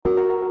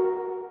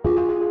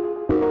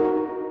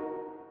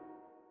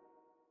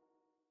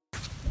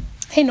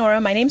Hey,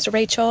 Nora. My name's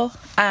Rachel.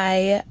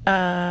 I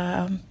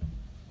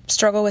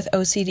struggle with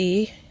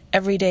OCD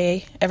every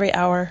day, every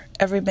hour,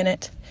 every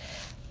minute.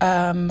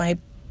 My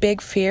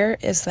big fear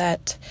is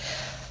that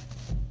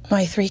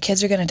my 3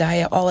 kids are going to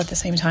die all at the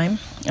same time,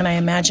 and I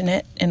imagine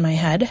it in my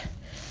head,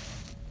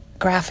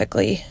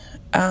 graphically,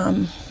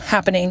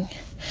 happening.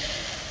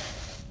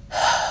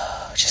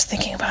 Just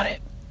thinking about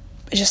it.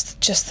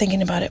 Just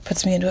thinking about it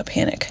puts me into a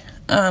panic.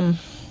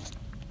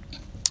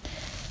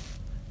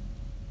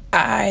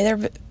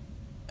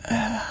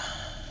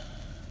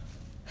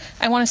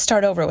 I want to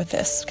start over with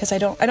this because I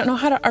don't know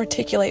how to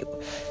articulate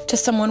to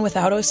someone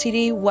without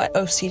OCD what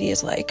OCD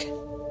is like.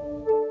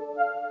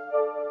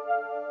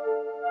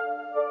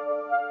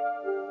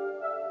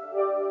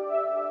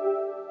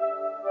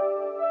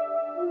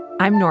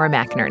 I'm Nora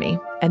McInerney,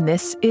 and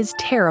this is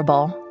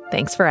Terrible.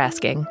 Thanks for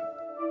asking.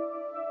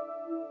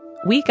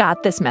 We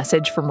got this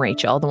message from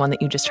Rachel, the one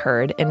that you just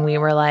heard, and we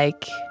were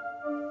like,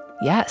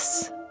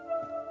 yes.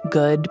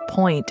 Good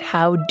point.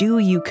 How do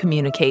you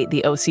communicate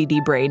the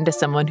OCD brain to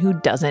someone who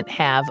doesn't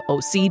have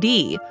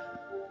OCD?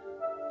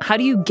 How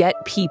do you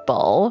get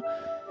people,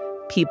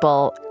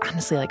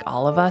 honestly, like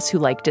all of us who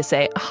like to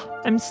say,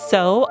 oh, I'm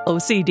so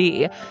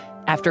OCD,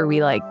 after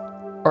we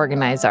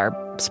organize our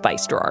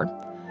spice drawer,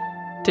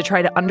 to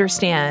try to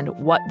understand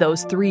what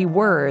those 3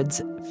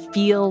 words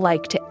feel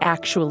like to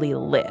actually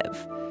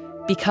live?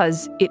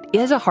 Because it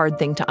is a hard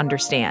thing to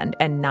understand,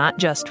 and not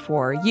just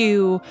for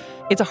you.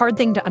 It's a hard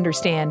thing to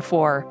understand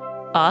for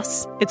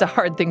us. It's a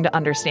hard thing to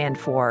understand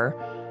for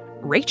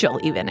Rachel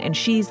even, and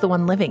she's the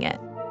one living it.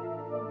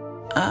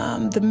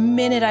 The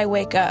minute I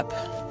wake up,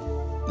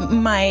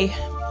 my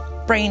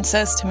brain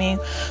says to me,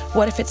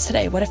 what if it's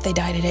today? What if they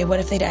die today?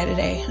 What if they die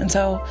today? And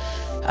so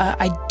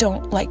I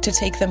don't like to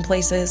take them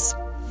places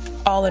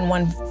all in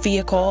one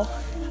vehicle.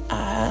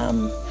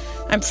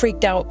 I'm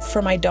freaked out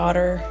for my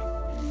daughter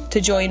to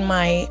join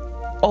my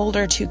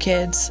older 2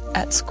 kids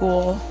at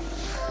school.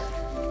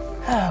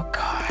 Oh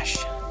gosh,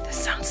 this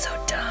sounds so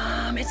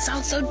dumb. It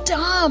sounds so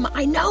dumb.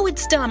 I know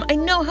it's dumb. I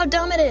know how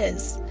dumb it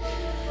is.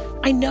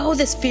 I know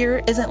this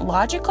fear isn't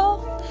logical,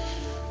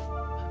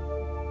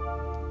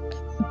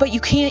 but you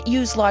can't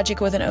use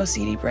logic with an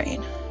OCD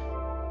brain.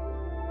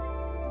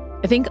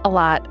 I think a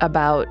lot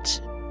about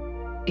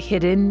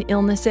hidden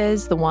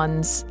illnesses, the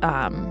ones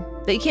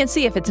that you can't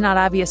see if it's not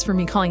obvious for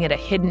me calling it a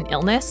hidden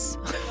illness.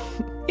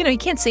 You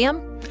can't see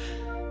them.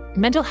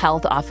 Mental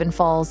health often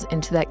falls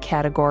into that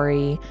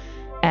category,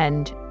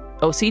 and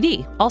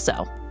OCD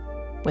also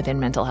within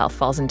mental health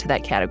falls into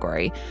that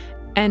category.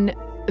 And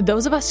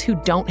those of us who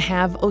don't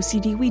have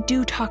OCD, we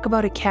do talk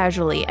about it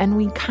casually, and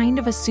we kind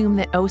of assume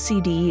that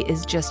OCD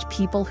is just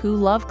people who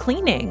love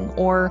cleaning,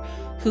 or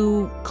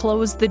who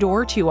close the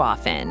door too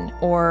often,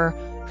 or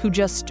who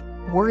just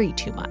worry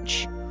too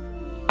much.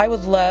 I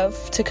would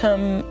love to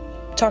come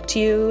talk to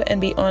you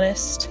and be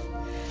honest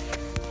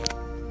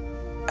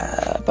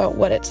about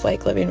what it's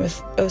like living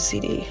with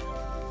OCD.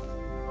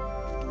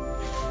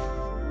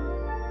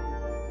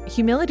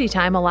 Humility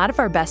time. A lot of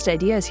our best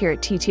ideas here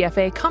at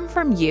TTFA come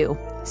from you,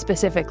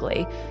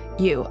 specifically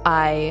you.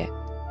 I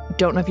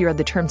don't know if you read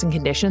the terms and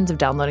conditions of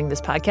downloading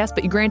this podcast,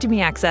 but you granted me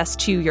access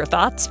to your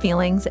thoughts,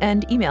 feelings,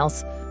 and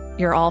emails.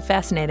 You're all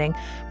fascinating.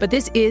 But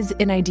this is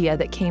an idea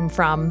that came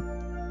from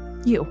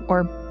you,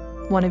 or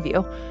one of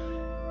you.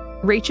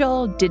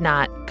 Rachel did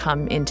not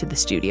come into the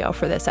studio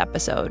for this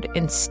episode.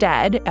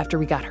 Instead, after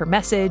we got her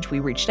message,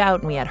 we reached out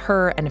and we had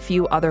her and a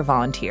few other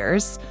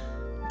volunteers,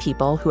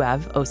 people who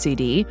have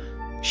OCD,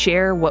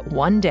 share what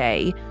one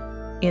day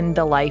in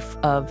the life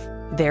of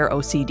their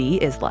OCD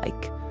is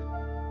like.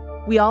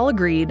 We all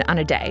agreed on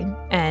a day,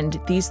 and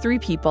these 3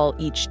 people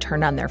each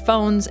turned on their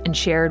phones and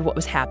shared what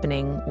was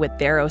happening with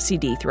their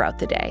OCD throughout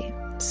the day.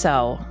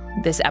 So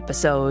this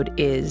episode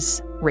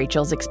is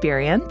Rachel's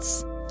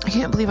experience. I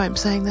can't believe I'm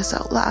saying this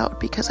out loud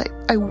because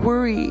I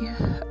worry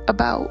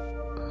about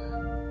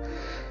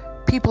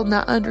people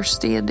not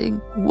understanding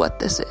what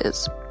this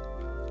is.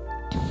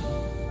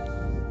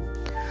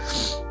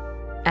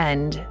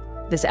 And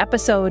this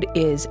episode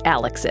is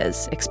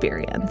Alex's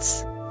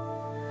experience.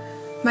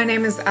 My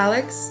name is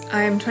Alex.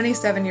 I'm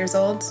 27 years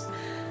old,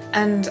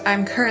 and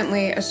I'm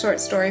currently a short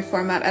story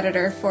format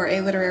editor for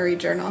a literary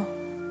journal.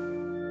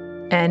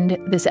 And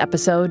this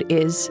episode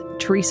is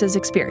Teresa's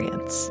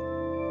experience.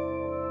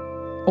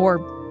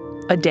 Or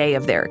a day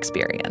of their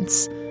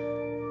experience.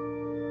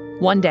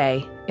 One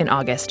day in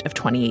August of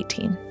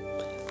 2018.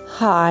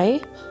 Hi,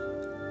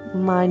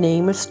 my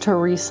name is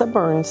Teresa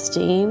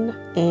Bernstein,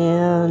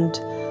 and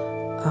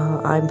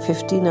I'm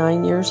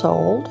 59 years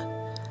old,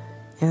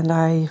 and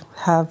I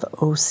have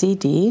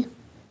OCD.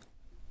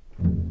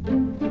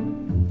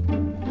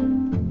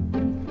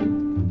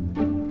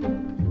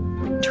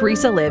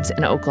 Teresa lives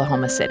in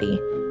Oklahoma City,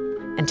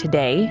 and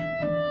today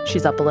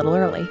she's up a little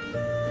early.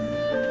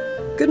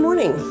 Good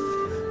morning.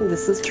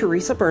 This is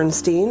Teresa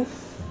Bernstein,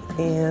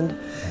 and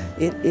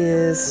it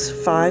is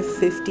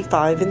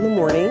 5:55 in the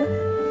morning.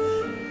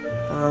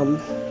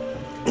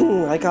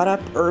 I got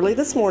up early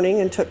this morning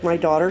and took my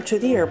daughter to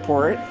the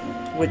airport,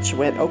 which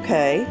went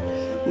okay.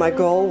 my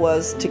goal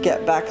was to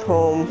get back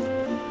home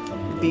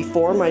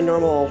before my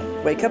normal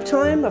wake-up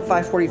time of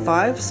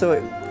 5:45, so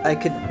I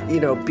could,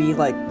 be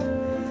like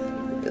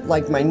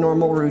my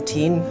normal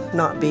routine,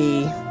 not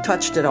be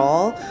touched at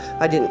all.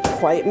 I didn't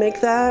quite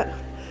make that,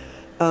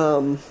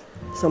 so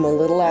I'm a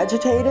little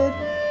agitated,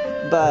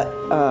 but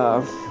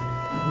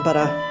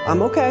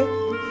I'm okay.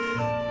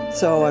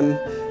 So I'm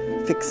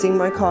fixing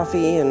my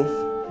coffee and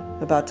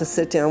about to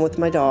sit down with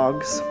my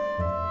dogs.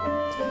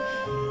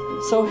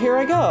 So here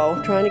I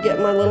go, trying to get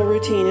my little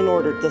routine in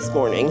order this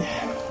morning.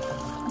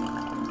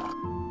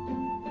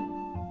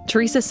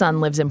 Teresa's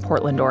son lives in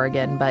Portland,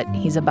 Oregon, but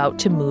he's about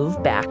to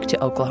move back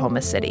to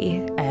Oklahoma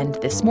City. And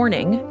this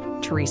morning,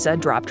 Teresa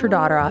dropped her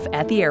daughter off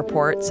at the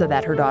airport so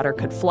that her daughter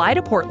could fly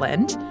to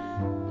Portland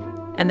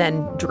and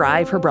then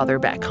drive her brother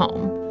back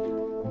home.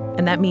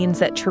 And that means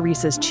that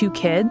Teresa's 2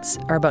 kids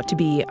are about to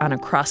be on a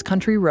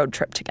cross-country road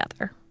trip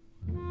together.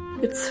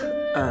 It's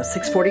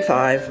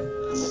 6:45.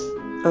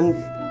 I'm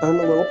a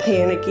little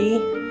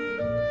panicky.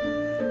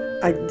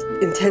 I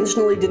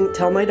intentionally didn't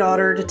tell my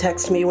daughter to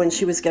text me when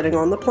she was getting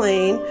on the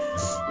plane,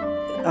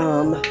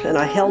 and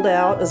I held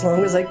out as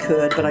long as I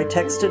could, but I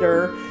texted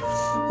her,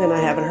 and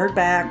I haven't heard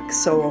back,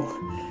 so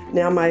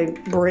now my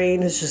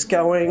brain is just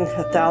going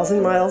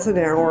 1,000 miles an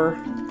hour.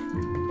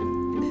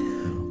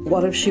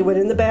 What if she went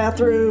in the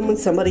bathroom and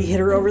somebody hit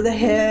her over the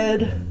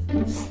head?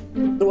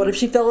 What if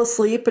she fell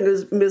asleep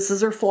and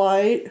misses her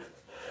flight?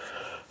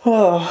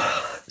 Oh.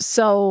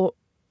 So,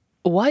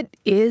 what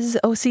is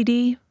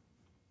OCD?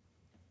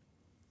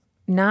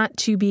 Not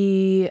to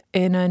be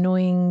an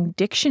annoying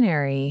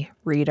dictionary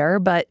reader,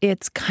 but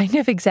it's kind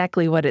of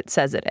exactly what it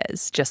says it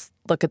is. Just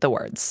look at the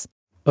words.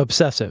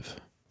 Obsessive.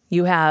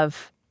 You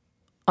have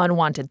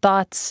unwanted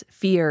thoughts,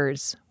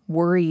 fears,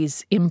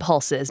 worries,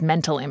 impulses,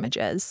 mental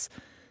images.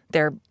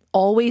 They're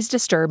always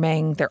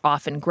disturbing. They're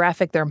often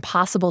graphic. They're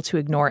impossible to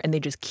ignore, and they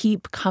just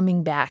keep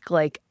coming back.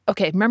 Like,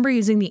 okay, remember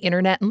using the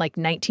internet in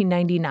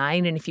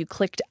 1999, and if you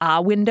clicked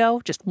a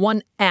window, just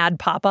one ad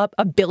pop up,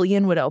 1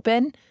 billion would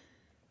open?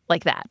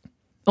 Like that.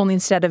 Only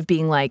instead of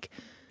being like,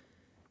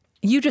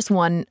 you just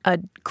won a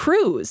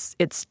cruise,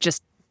 it's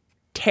just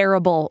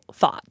terrible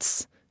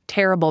thoughts,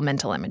 terrible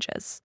mental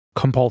images.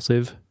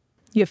 Compulsive.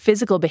 You have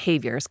physical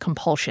behaviors,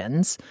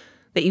 compulsions,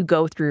 that you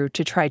go through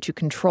to try to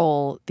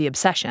control the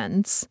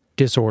obsessions.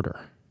 Disorder.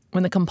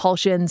 When the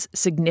compulsions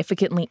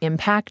significantly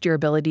impact your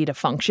ability to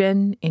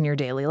function in your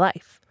daily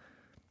life.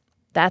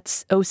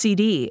 That's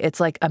OCD. It's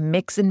like a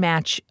mix and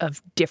match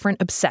of different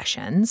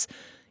obsessions.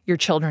 Your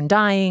children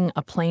dying,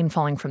 a plane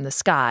falling from the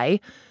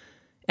sky,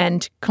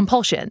 and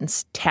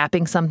compulsions,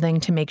 tapping something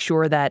to make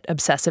sure that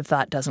obsessive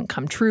thought doesn't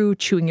come true,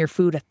 chewing your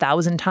food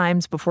 1,000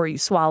 times before you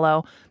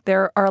swallow.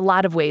 There are a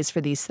lot of ways for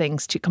these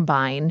things to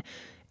combine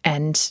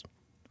and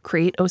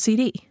create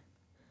OCD.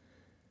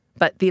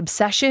 But the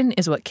obsession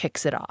is what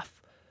kicks it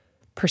off.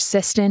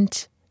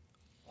 Persistent,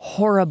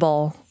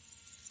 horrible,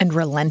 and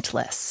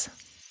relentless.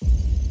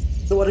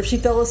 What if she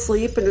fell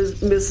asleep and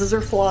misses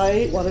her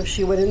flight? What if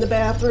she went in the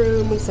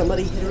bathroom and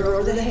somebody hit her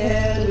over the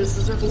head?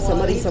 Misses her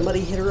flight. Somebody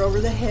hit her over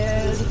the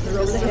head. Hit her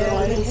over the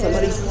head. And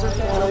somebody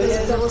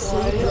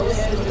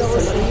fell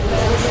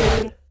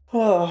asleep.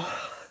 Oh.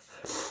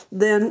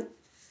 Then,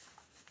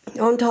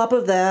 on top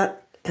of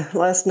that,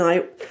 last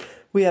night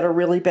we had a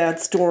really bad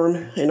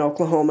storm in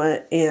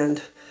Oklahoma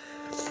and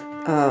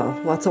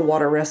lots of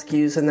water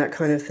rescues and that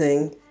kind of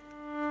thing.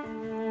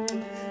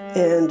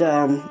 And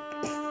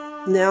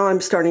now I'm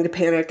starting to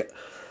panic.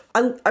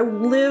 I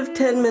live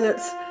 10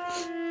 minutes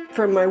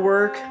from my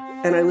work,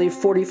 and I leave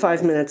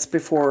 45 minutes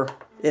before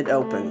it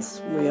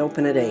opens. We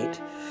open at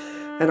 8,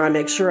 and I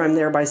make sure I'm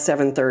there by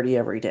 7:30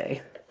 every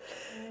day.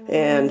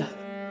 And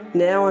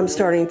now I'm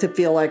starting to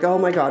feel like, oh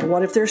my God,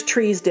 what if there's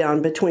trees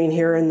down between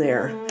here and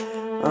there?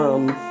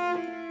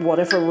 What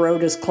if a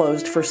road is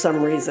closed for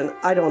some reason?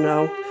 I don't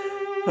know.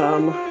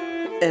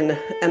 And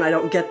I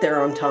don't get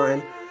there on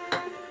time.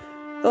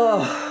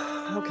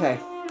 Oh, okay.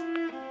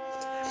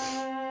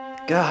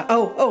 God.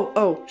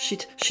 Oh. She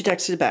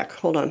texted back.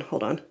 Hold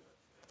on.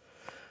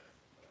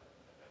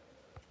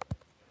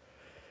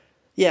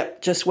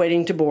 Yep, just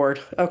waiting to board.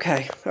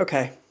 Okay.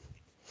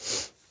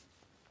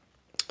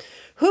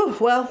 Whew,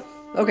 well,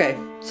 okay.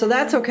 So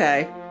that's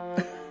okay.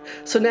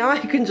 So now I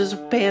can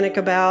just panic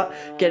about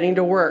getting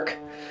to work.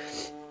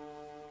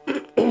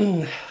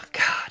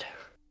 God.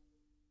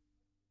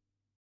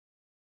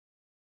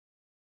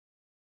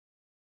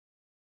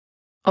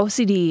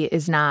 OCD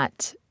is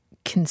not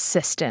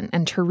consistent,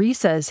 and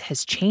Teresa's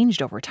has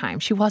changed over time.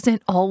 She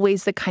wasn't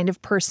always the kind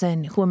of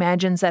person who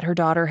imagines that her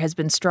daughter has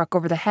been struck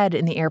over the head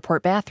in the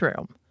airport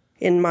bathroom.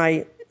 In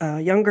my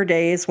younger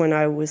days, when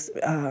I was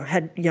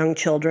had young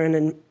children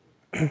and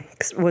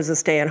was a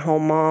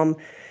stay-at-home mom,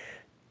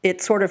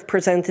 it sort of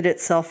presented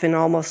itself in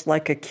almost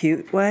like a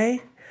cute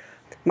way.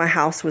 My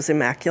house was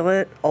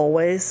immaculate,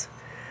 always,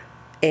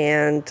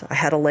 and I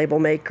had a label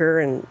maker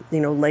and,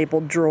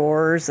 labeled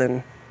drawers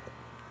and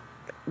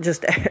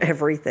just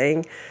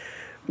everything.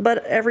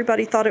 But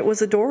everybody thought it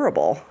was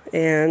adorable,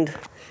 and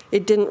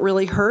it didn't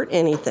really hurt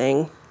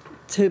anything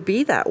to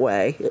be that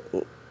way.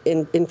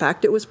 in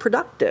fact, it was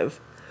productive.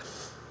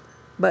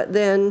 But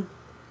then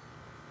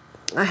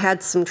I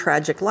had some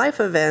tragic life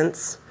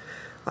events.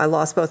 I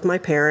lost both my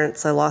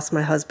parents. I lost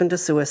my husband to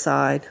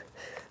suicide.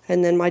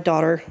 And then my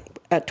daughter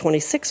at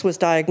 26 was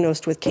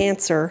diagnosed with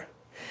cancer.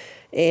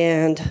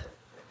 And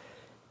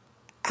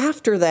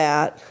after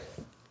that,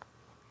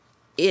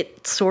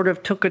 it sort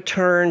of took a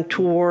turn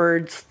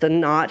towards the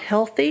not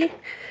healthy.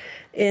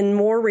 In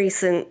more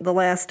recent, the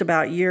last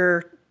about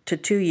year to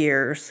 2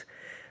 years,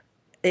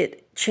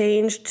 it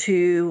changed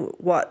to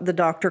what the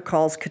doctor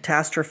calls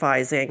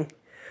catastrophizing,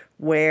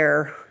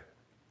 where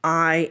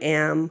I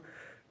am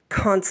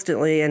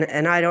constantly,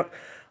 and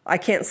I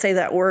can't say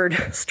that word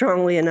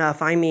strongly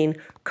enough. I mean,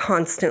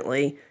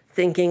 constantly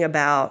thinking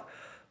about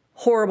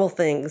horrible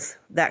things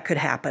that could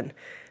happen.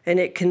 And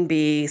it can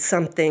be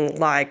something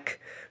like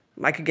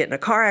I could get in a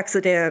car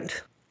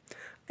accident.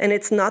 And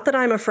it's not that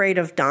I'm afraid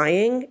of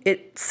dying.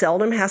 It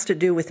seldom has to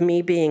do with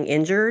me being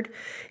injured.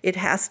 It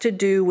has to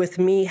do with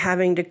me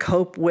having to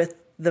cope with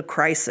the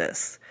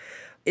crisis.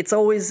 It's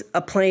always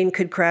a plane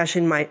could crash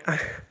in my,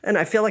 and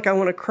I feel like I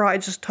want to cry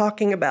just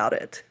talking about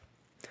it.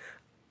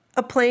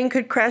 A plane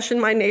could crash in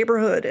my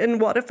neighborhood, and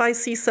what if I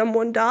see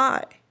someone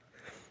die?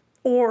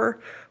 Or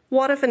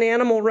what if an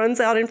animal runs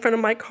out in front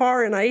of my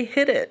car and I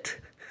hit it?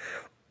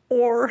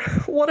 Or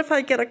what if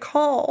I get a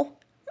call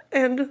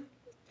and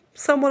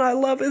someone I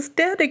love is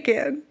dead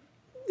again?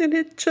 And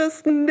it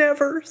just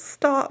never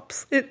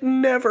stops. It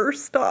never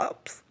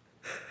stops.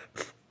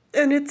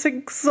 And it's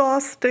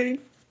exhausting.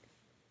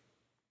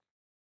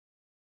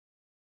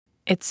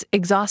 It's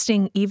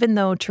exhausting even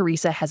though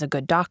Teresa has a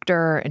good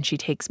doctor and she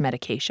takes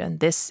medication.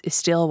 This is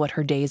still what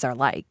her days are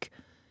like.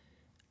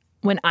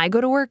 When I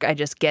go to work, I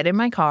just get in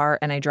my car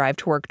and I drive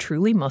to work.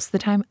 Truly, most of the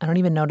time, I don't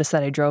even notice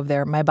that I drove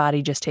there. My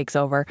body just takes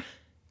over.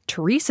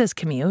 Teresa's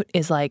commute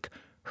is like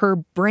her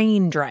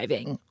brain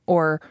driving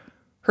or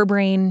her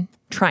brain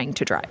trying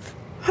to drive.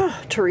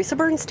 Teresa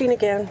Bernstein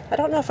again. I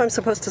don't know if I'm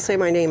supposed to say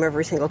my name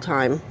every single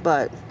time,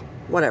 but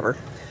whatever.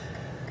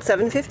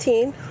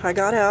 7:15, I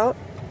got out.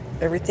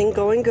 Everything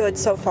going good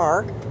so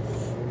far.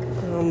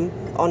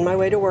 On my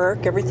way to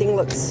work, everything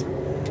looks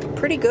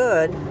pretty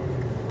good.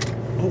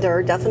 There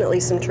are definitely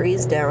some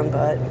trees down,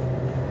 but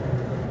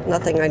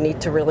nothing I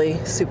need to really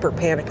super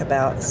panic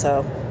about.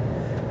 So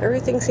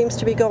everything seems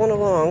to be going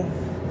along.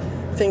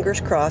 Fingers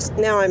crossed.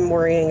 Now I'm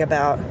worrying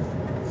about,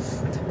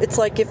 it's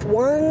like if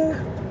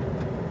one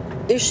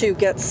issue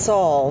gets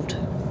solved,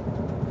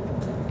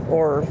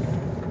 or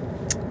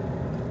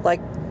like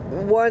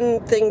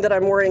one thing that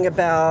I'm worrying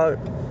about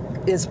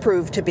is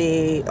proved to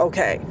be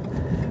okay,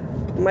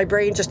 my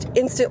brain just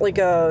instantly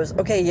goes,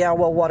 okay, yeah,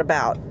 well, what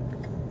about?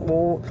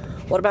 Well,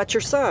 what about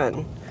your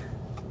son?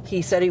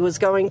 He said he was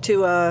going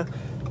to a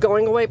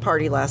going away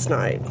party last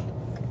night.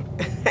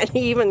 And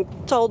he even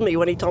told me,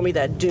 when he told me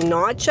that, do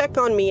not check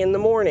on me in the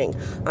morning.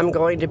 I'm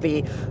going to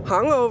be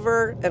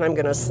hungover and I'm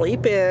going to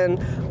sleep in.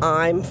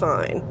 I'm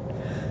fine.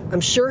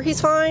 I'm sure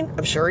he's fine.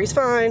 I'm sure he's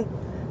fine.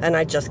 And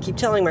I just keep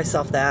telling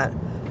myself that,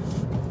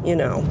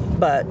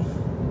 but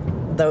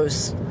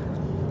those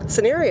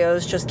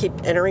scenarios just keep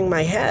entering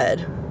my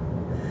head.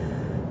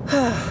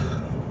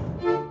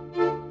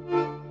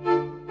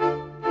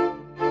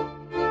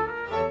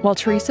 While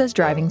Teresa's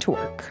driving to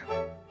work,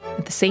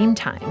 at the same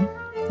time,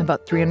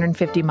 about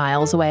 350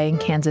 miles away in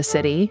Kansas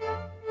City,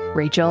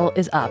 Rachel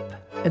is up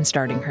and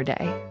starting her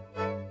day.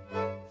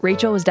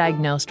 Rachel was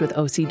diagnosed with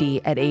OCD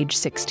at age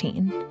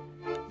 16,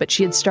 but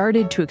she had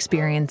started to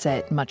experience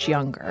it much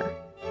younger.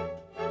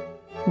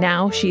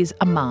 Now she's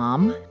a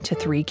mom to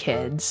 3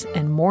 kids,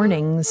 and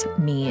mornings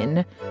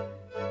mean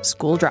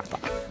school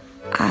drop-off.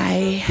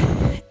 I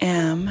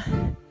am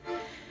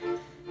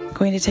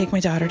going to take my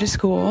daughter to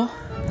school.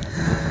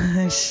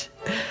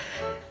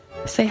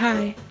 Say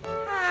hi.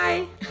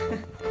 Hi.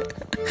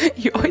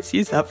 You always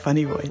use that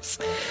funny voice.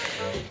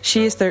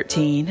 She is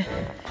 13,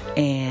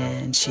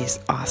 and she's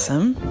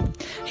awesome.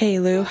 Hey,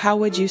 Lou, how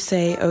would you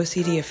say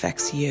OCD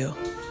affects you?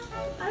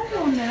 I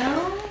don't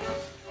know.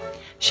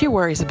 She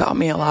worries about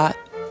me a lot.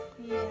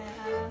 Yeah.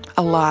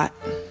 A lot.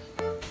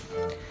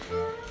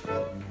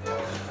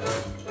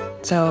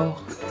 So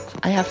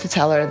I have to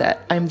tell her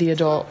that I'm the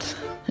adult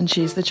and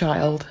she's the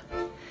child.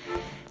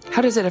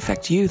 How does it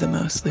affect you the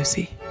most,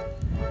 Lucy?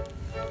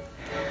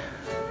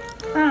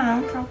 I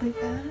don't know, probably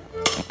that.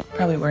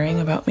 Probably worrying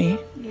about me?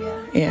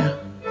 Yeah. Yeah.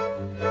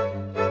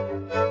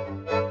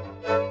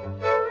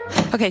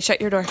 Okay, shut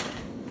your door.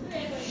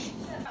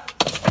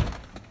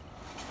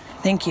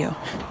 Thank you.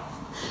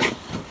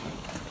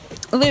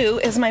 Lou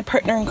is my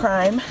partner in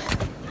crime.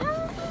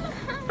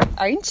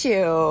 Aren't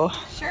you?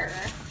 Sure.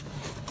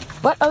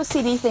 What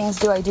OCD things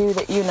do I do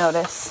that you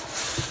notice?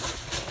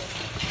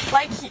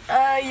 Like,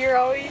 you're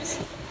always...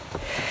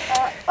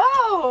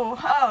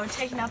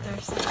 taking out the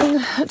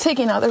recycling.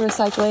 Taking out the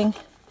recycling.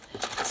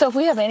 So if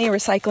we have any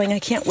recycling, I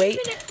can't wait.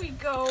 Even if we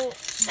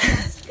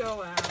just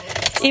go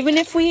out. Even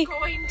if we...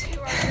 Going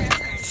to our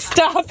grandparents'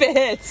 Stop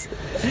it! house.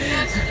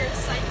 That's the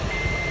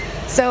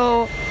recycling.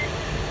 So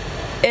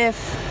if...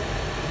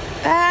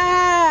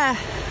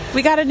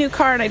 We got a new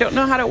car and I don't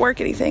know how to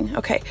work anything.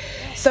 Okay,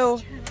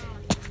 so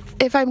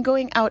if I'm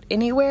going out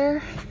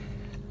anywhere,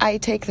 I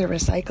take the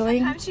recycling.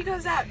 Sometimes she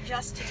goes out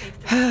just to take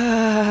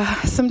the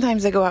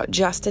Sometimes I go out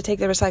just to take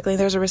the recycling.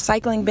 There's a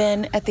recycling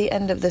bin at the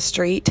end of the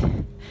street,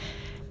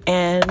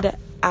 and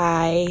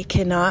I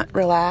cannot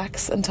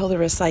relax until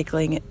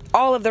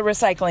all of the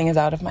recycling is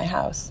out of my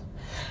house.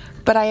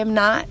 But I am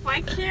not.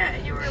 Why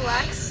can't you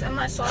relax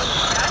unless all the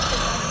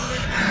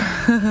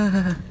trash is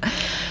on you?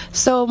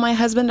 So my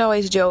husband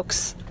always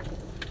jokes,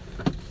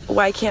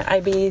 why can't I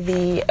be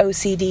the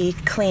OCD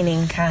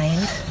cleaning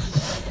kind?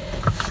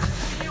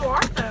 You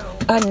are, though.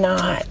 I'm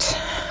not.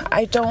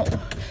 I don't.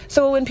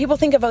 So when people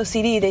think of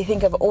OCD, they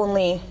think of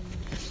only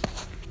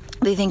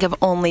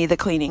the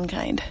cleaning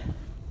kind.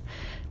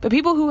 But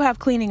people who have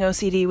cleaning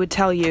OCD would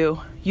tell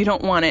you you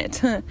don't want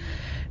it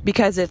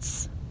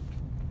because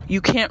you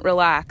can't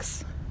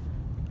relax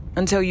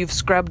until you've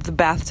scrubbed the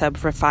bathtub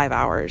for 5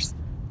 hours.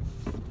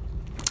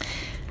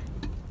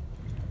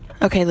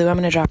 Okay, Lou, I'm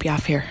going to drop you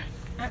off here.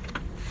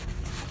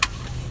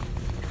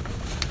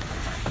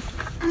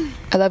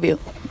 I love you.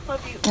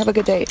 Love you. Have a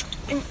good day.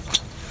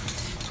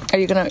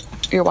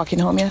 You're walking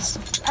home, yes?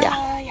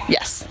 Yeah.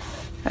 Yes,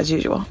 as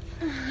usual.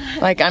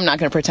 Like, I'm not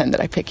going to pretend that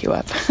I pick you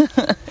up.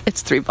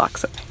 It's 3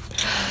 blocks away.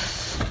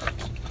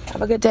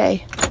 Have a good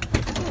day.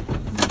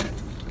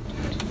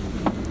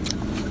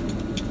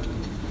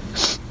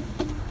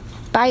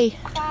 Bye.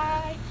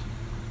 Bye.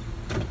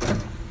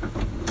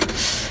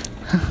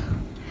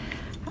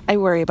 I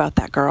worry about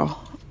that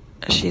girl.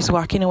 She's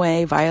walking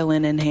away,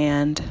 violin in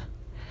hand.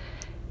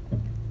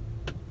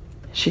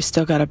 She's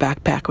still got a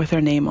backpack with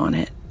her name on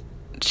it.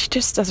 She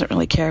just doesn't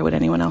really care what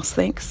anyone else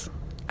thinks.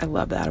 I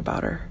love that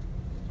about her.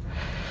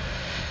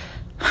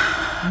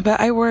 But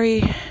I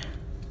worry.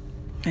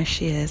 There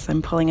she is.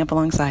 I'm pulling up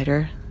alongside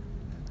her.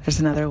 There's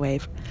another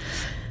wave.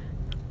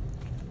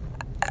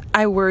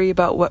 I worry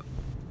about what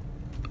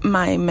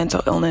my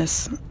mental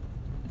illness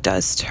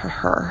does to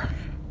her.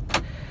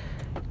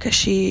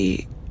 Because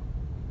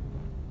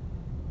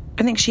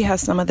I think she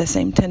has some of the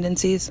same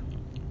tendencies.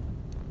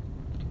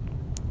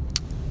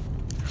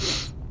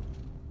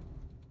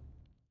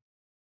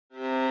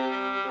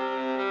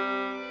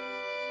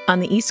 On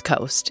the East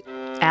Coast,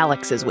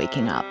 Alex is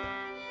waking up,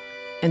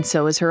 and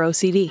so is her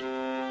OCD.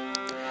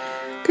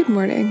 Good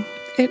morning.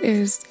 It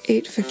is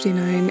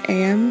 8:59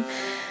 a.m.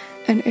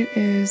 and it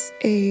is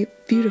a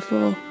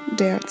beautiful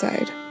day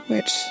outside,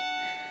 which,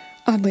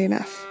 oddly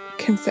enough,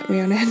 can set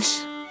me on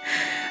edge.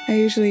 I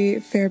usually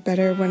fare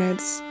better when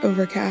it's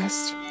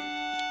overcast,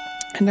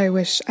 and I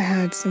wish I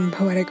had some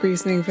poetic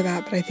reasoning for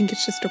that, but I think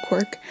it's just a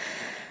quirk.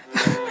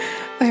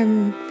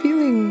 I'm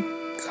feeling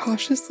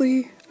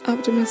cautiously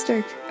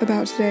optimistic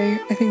about today.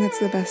 I think that's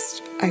the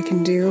best I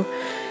can do.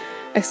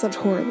 I slept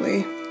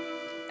horribly,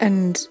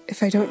 and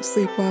if I don't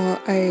sleep well,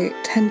 I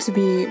tend to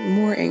be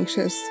more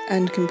anxious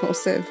and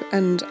compulsive,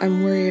 and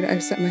I'm worried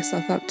I've set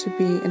myself up to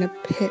be in a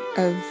pit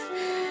of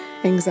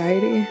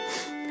anxiety.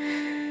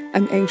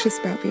 I'm anxious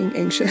about being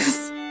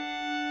anxious.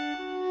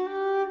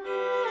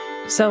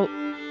 So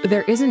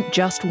there isn't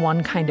just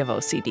one kind of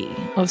OCD.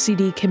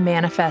 OCD can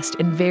manifest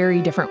in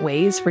very different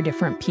ways for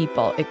different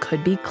people. It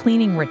could be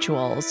cleaning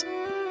rituals,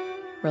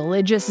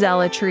 religious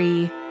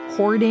zealotry,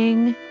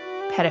 hoarding,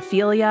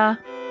 pedophilia.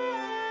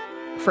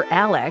 For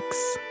Alex,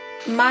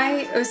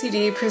 My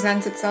OCD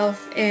presents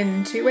itself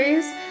in 2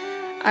 ways.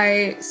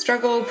 I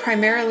struggle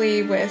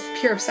primarily with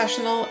pure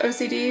obsessional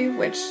OCD,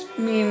 which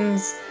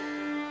means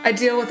I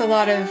deal with a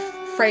lot of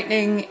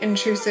frightening,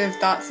 intrusive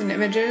thoughts and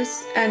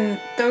images, and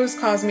those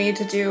cause me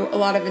to do a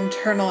lot of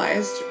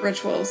internalized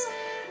rituals.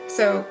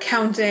 So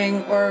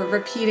counting or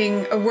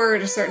repeating a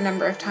word a certain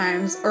number of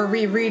times, or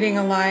rereading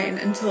a line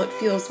until it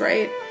feels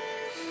right.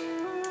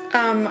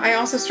 I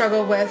also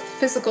struggle with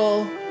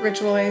physical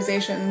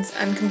ritualizations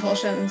and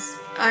compulsions.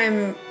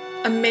 I'm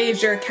a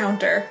major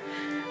counter,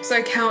 so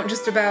I count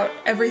just about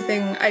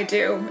everything I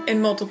do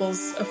in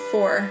multiples of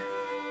 4.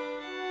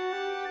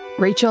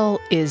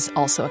 Rachel is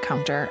also a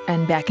counter,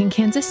 and back in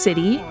Kansas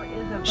City,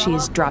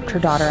 she's dropped her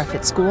daughter off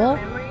at school,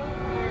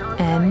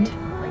 and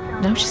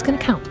now she's going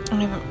to count.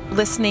 I'm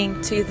listening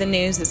to the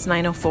news. It's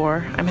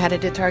 9:04. I'm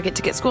headed to Target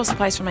to get school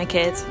supplies for my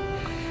kids.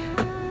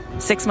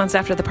 6 months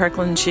after the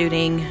Parkland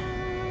shooting,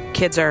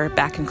 kids are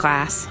back in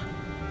class.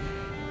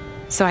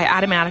 So I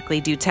automatically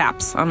do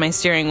taps on my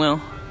steering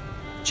wheel.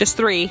 Just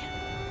 3.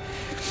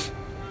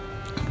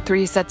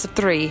 3 sets of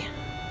 3.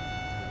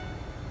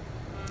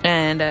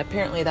 And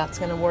apparently that's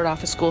going to ward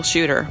off a school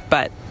shooter,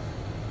 but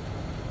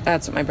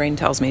that's what my brain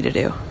tells me to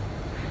do.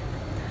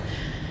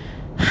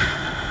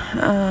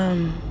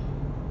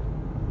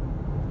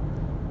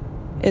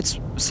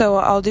 So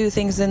I'll do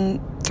things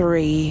in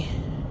 3.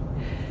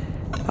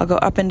 I'll go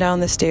up and down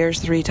the stairs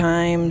 3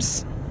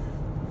 times.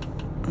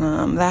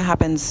 That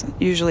happens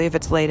usually if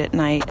it's late at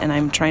night and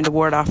I'm trying to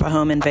ward off a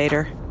home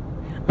invader.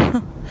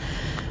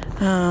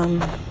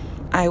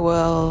 I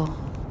will...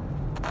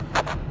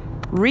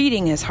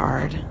 Reading is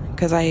hard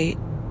because I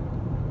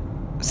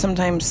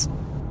sometimes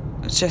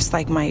it's just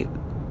like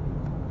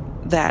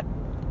that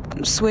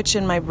switch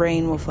in my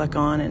brain will flick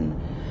on and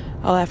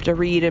I'll have to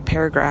read a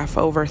paragraph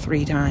over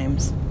 3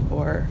 times.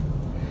 Or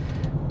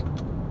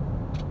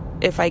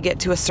if I get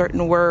to a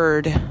certain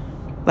word,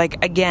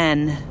 like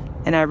again,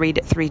 and I read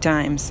it 3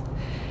 times,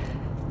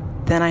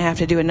 then I have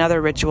to do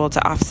another ritual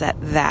to offset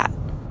that,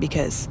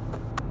 because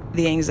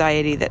the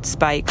anxiety that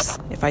spikes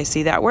if I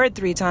see that word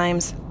 3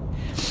 times.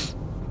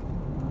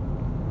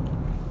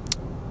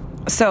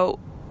 So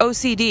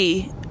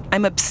OCD,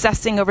 I'm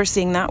obsessing over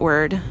seeing that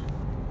word.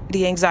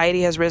 The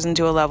anxiety has risen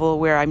to a level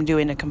where I'm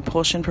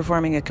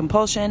performing a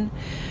compulsion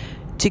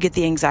to get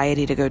the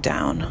anxiety to go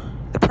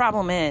down. The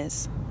problem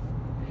is,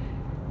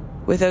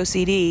 with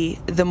OCD,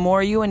 the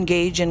more you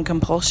engage in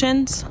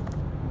compulsions,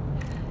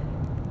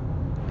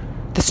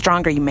 the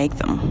stronger you make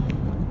them.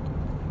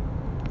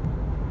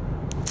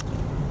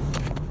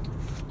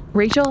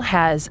 Rachel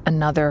has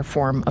another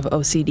form of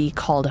OCD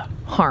called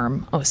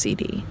harm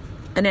OCD.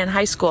 And in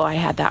high school, I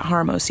had that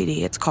harm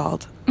OCD, it's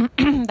called.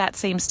 That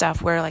same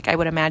stuff where, like, I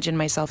would imagine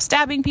myself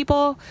stabbing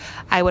people.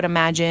 I would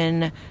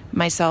imagine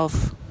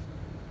myself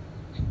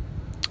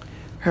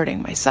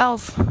hurting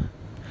myself.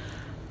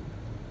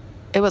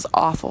 It was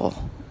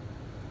awful.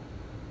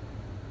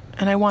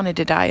 And I wanted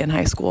to die in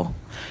high school.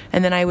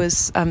 And then I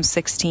was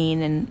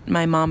 16, and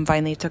my mom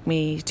finally took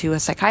me to a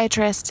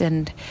psychiatrist,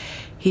 and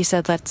he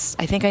said, I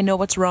think I know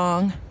what's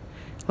wrong.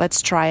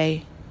 Let's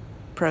try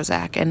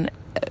Prozac. And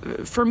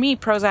for me,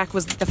 Prozac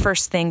was the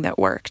first thing that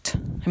worked.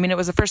 I mean, it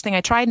was the first thing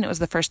I tried, and it was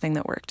the first thing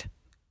that worked.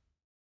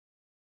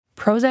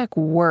 Prozac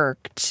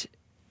worked,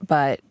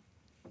 but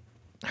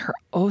her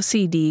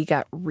OCD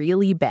got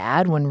really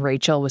bad when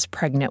Rachel was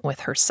pregnant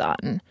with her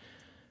son.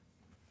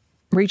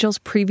 Rachel's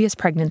previous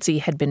pregnancy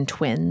had been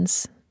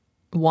twins.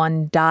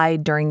 One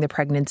died during the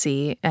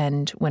pregnancy,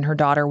 and when her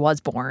daughter was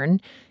born,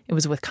 it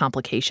was with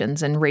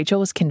complications. And Rachel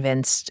was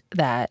convinced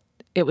that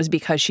it was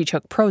because she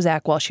took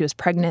Prozac while she was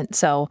pregnant.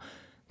 So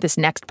this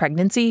next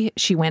pregnancy,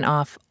 she went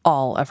off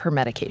all of her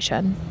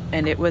medication.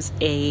 And it was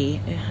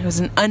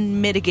an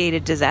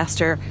unmitigated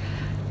disaster.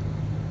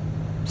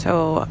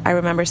 So I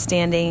remember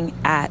standing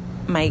at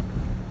my...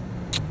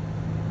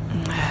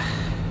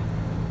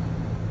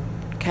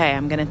 Okay,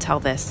 I'm going to tell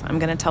this. I'm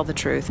going to tell the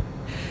truth.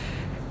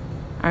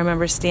 I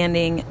remember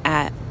standing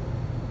at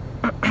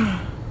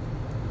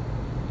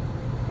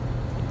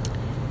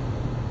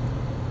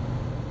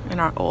in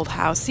our old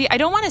house. See, I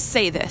don't want to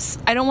say this.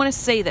 I don't want to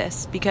say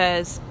this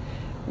because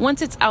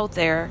once it's out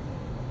there,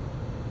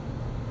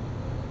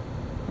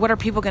 what are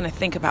people going to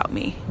think about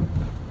me?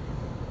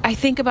 I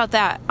think about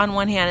that on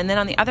one hand, and then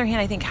on the other hand,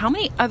 I think how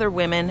many other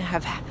women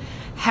have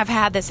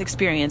had this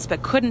experience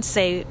but couldn't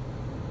say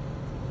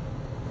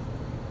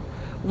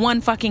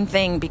one fucking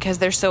thing because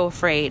they're so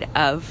afraid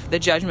of the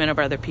judgment of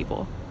other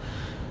people,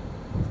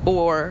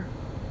 or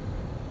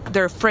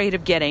they're afraid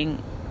of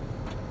getting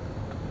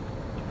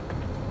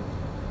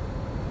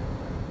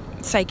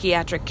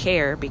psychiatric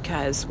care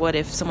because what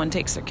if someone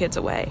takes their kids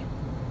away?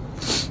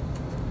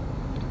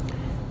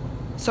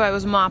 So I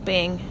was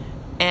mopping,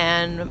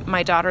 and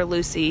my daughter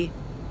Lucy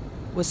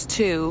was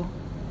 2,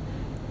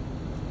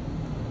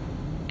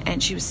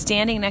 and she was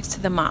standing next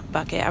to the mop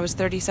bucket. I was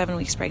 37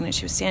 weeks pregnant.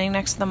 She was standing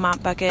next to the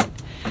mop bucket,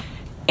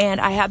 and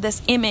I had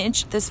this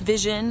image, this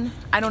vision,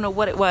 I don't know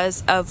what it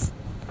was, of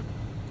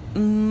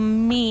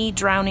me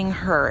drowning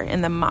her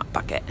in the mop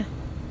bucket.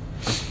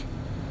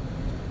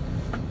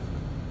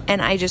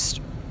 And I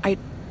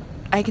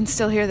can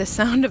still hear the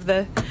sound of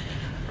the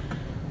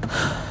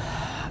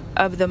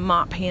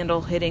mop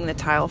handle hitting the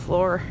tile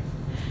floor.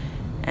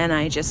 And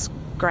I just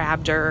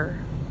grabbed her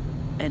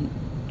and,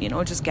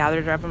 just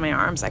gathered her up in my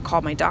arms. I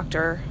called my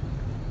doctor,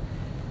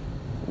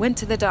 went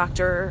to the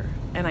doctor,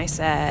 and I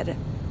said,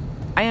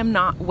 I am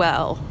not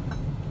well.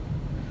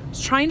 I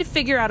was trying to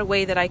figure out a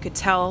way that I could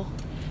tell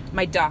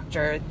my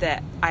doctor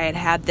that I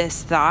had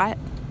this thought,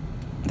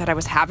 that I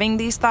was having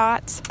these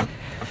thoughts,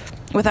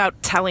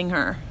 without telling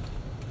her.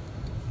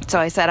 So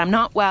I said, I'm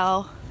not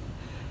well.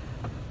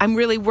 I'm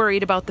really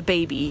worried about the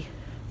baby.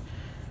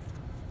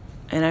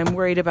 And I'm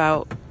worried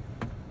about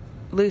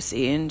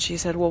Lucy. And she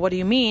said, well, what do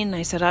you mean?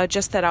 I said,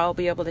 just that I'll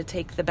be able to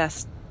take the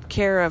best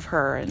care of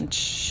her. And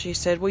she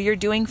said, well, you're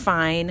doing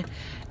fine.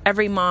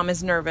 Every mom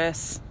is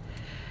nervous,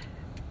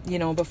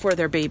 before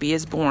their baby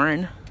is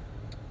born.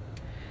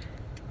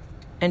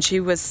 And she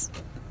was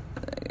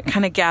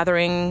kind of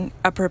gathering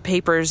up her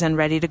papers and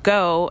ready to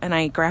go. And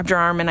I grabbed her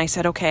arm and I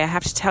said, okay, I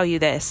have to tell you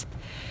this.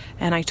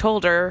 And I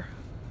told her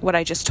what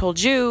I just told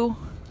you.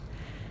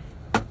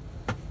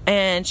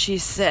 And she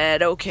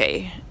said,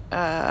 okay,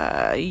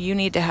 you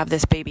need to have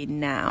this baby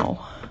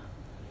now.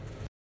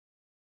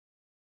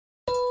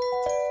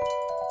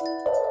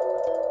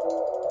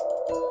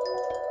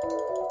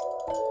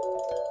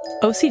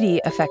 OCD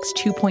affects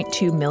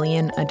 2.2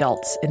 million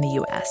adults in the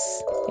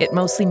U.S. It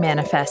mostly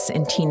manifests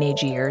in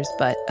teenage years,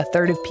 but a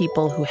third of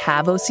people who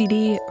have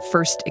OCD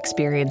first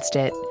experienced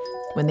it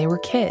when they were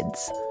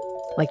kids,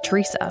 like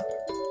Teresa.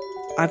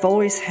 I've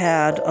always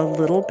had a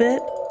little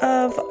bit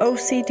of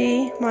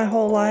OCD my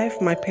whole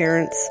life. My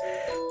parents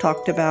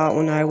talked about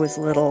when I was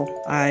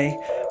little, I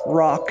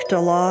rocked a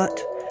lot.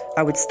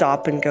 I would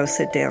stop and go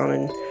sit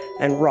down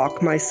and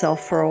rock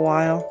myself for a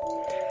while.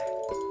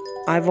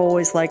 I've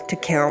always liked to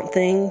count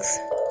things.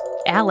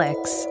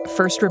 Alex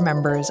first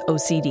remembers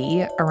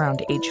OCD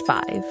around age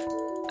 5.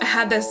 I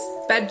had this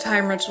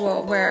bedtime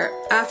ritual where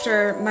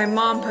after my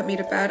mom put me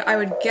to bed, I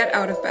would get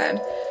out of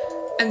bed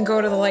and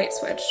go to the light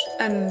switch.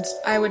 And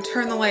I would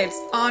turn the lights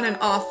on and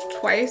off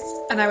twice,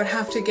 and I would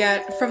have to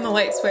get from the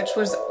light switch,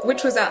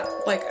 which was at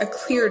like a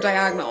clear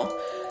diagonal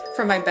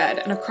from my bed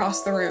and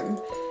across the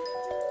room.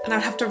 And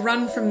I'd have to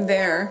run from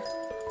there,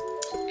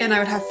 and I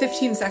would have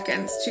 15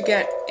 seconds to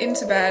get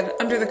into bed,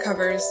 under the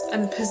covers,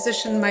 and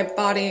position my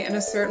body in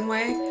a certain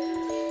way.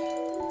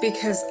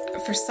 Because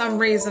for some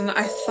reason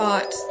I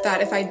thought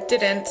that if I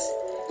didn't,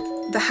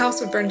 the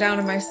house would burn down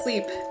in my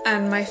sleep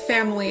and my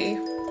family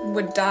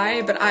would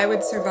die, but I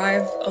would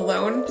survive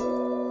alone.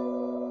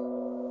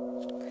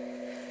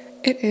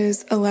 It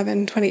is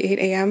 11:28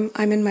 a.m.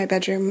 I'm in my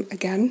bedroom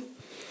again,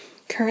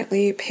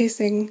 currently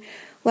pacing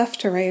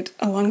left to right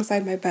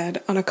alongside my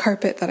bed on a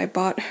carpet that I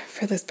bought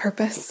for this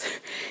purpose.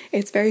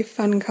 It's very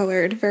fun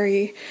colored,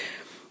 very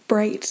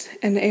bright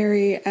and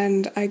airy,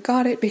 and I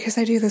got it because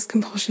I do this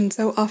compulsion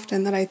so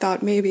often that I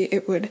thought maybe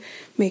it would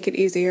make it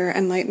easier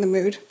and lighten the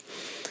mood.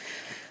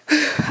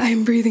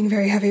 I'm breathing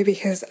very heavy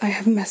because I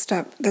have messed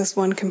up this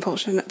one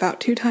compulsion about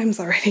 2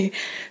 times already,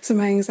 so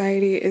my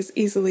anxiety is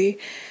easily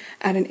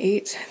at an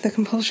 8. The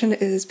compulsion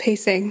is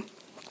pacing,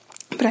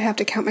 but I have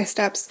to count my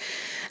steps,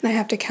 and I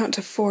have to count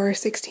to 4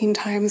 16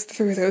 times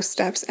through those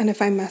steps, and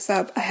if I mess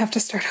up, I have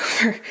to start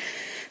over.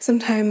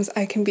 Sometimes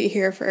I can be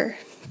here for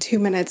 2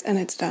 minutes and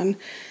it's done,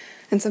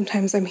 and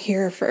sometimes I'm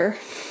here for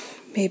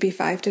maybe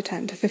 5 to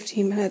 10 to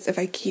 15 minutes if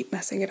I keep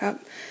messing it up.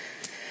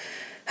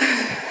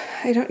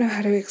 I don't know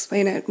how to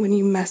explain it. When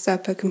you mess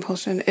up a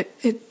compulsion,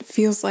 it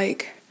feels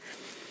like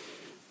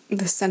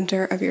the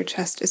center of your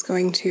chest is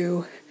going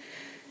to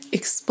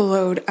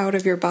explode out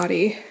of your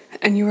body,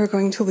 and you are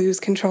going to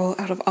lose control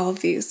out of all of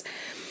these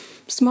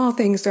small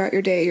things throughout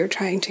your day you're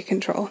trying to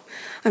control.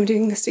 I'm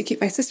doing this to keep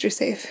my sister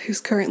safe,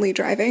 who's currently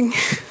driving.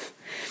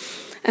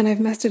 And I've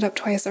messed it up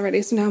twice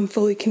already, so now I'm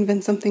fully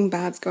convinced something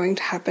bad's going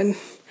to happen.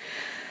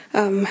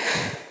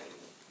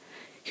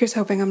 Here's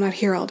hoping I'm not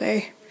here all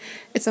day.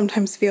 It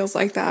sometimes feels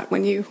like that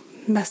when you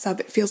mess up.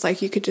 It feels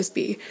like you could just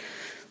be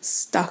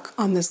stuck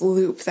on this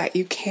loop that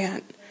you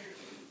can't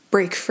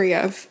break free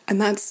of,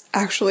 and that's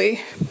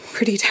actually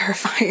pretty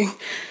terrifying.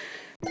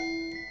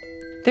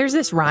 There's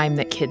this rhyme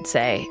that kids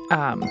say.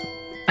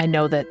 I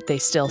know that they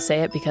still say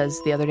it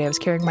because the other day I was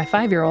carrying my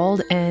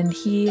 5-year-old and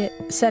he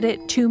said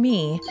it to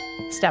me.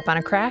 Step on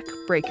a crack,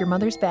 break your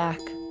mother's back.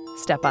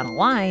 Step on a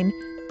line,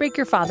 break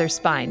your father's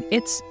spine.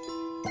 It's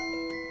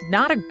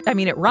not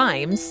it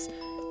rhymes.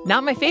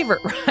 Not my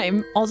favorite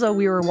rhyme. Also,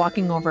 we were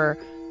walking over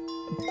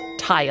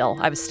tile.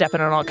 I was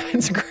stepping on all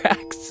kinds of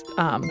cracks.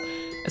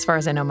 As far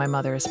as I know, my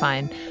mother is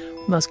fine.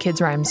 Most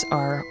kids' rhymes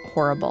are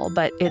horrible,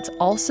 but it's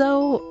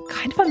also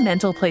kind of a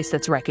mental place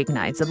that's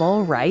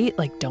recognizable, right?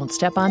 Like, don't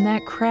step on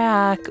that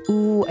crack.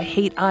 Ooh, I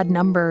hate odd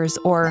numbers.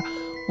 Or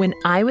when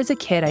I was a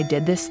kid, I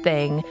did this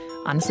thing,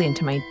 honestly,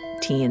 into my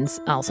teens.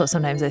 Also,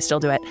 sometimes I still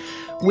do it,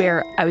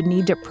 where I would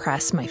need to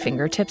press my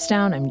fingertips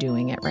down. I'm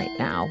doing it right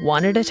now,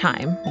 one at a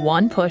time,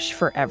 one push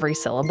for every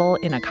syllable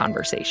in a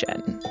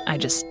conversation. I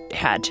just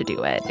had to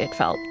do it. It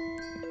felt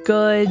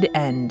good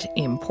and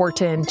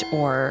important.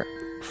 Or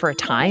for a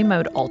time, I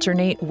would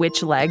alternate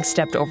which leg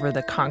stepped over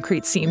the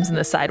concrete seams in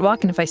the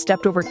sidewalk. And if I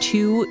stepped over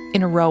 2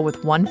 in a row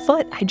with one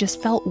foot, I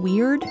just felt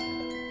weird.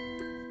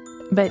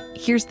 But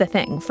here's the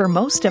thing. For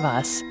most of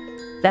us,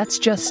 that's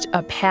just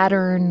a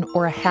pattern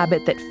or a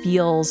habit that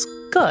feels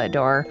good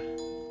or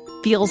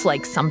feels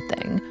like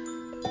something.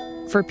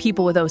 For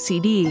people with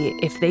OCD,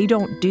 if they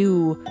don't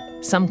do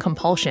some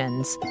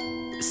compulsions,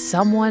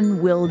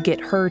 someone will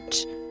get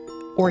hurt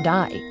or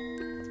die.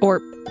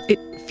 Or it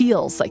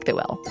feels like they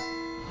will.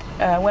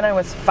 When I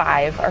was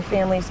 5, our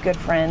family's good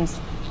friends,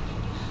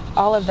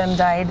 all of them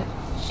died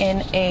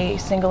in a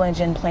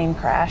single-engine plane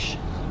crash.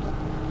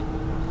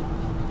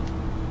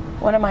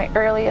 One of my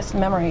earliest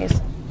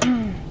memories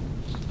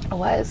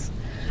was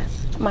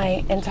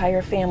my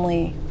entire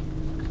family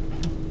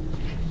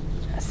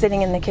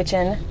sitting in the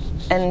kitchen,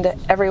 and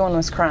everyone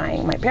was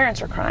crying. My parents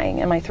were crying,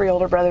 and my 3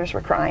 older brothers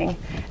were crying,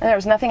 and there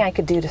was nothing I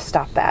could do to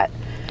stop that.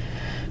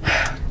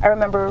 I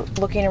remember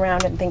looking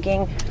around and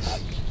thinking,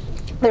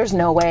 there's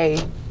no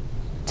way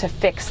to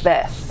fix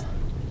this.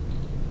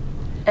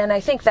 And I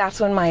think that's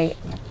when my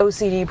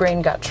OCD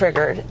brain got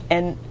triggered,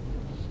 and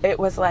it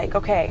was like,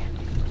 okay,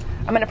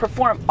 I'm going to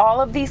perform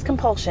all of these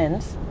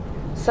compulsions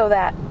so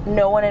that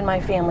no one in my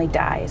family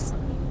dies.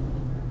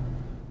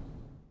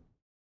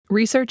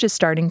 Research is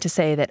starting to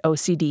say that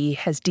OCD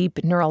has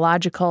deep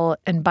neurological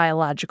and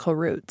biological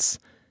roots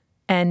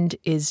and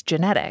is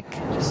genetic.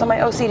 So my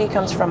OCD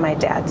comes from my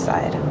dad's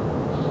side,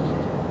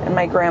 and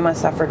my grandma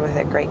suffered with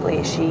it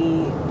greatly.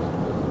 She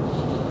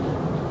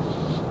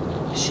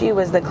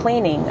was the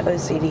cleaning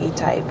OCD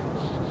type,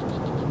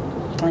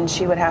 and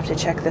she would have to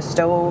check the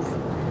stove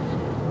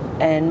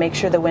and make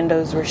sure the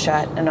windows were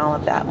shut and all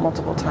of that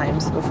multiple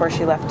times before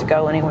she left to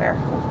go anywhere.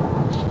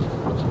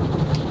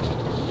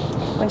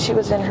 when she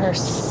was in her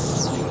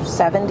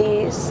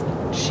 70s,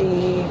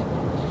 she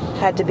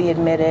had to be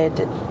admitted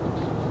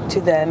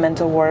to the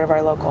mental ward of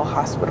our local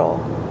hospital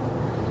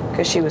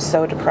because she was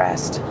so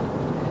depressed.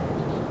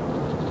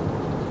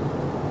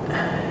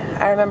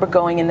 I remember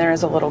going in there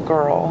as a little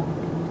girl,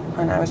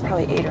 and I was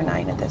probably 8 or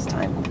 9 at this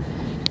time,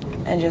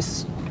 and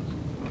just,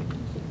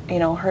 you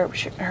know, her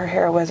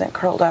hair wasn't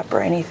curled up or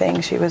anything.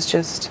 She was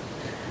just,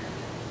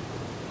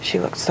 she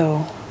looked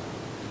so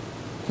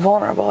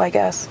vulnerable, I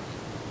guess.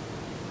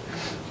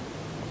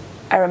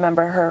 I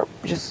remember her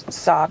just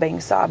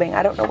sobbing.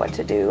 I don't know what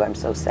to do. I'm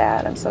so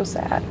sad.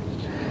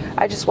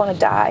 I just want to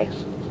die.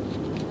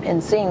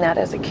 And seeing that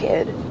as a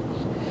kid,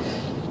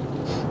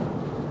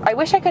 I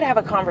wish I could have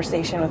a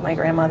conversation with my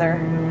grandmother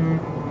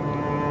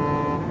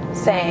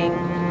saying,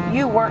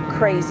 you weren't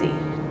crazy.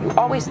 You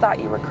always thought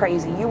you were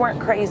crazy. You weren't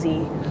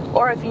crazy.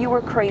 Or if you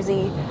were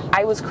crazy,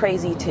 I was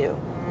crazy too.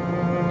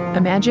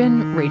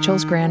 Imagine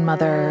Rachel's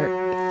grandmother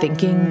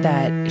thinking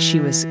that she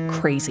was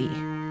crazy,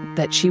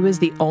 that she was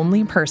the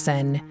only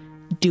person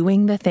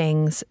doing the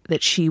things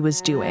that she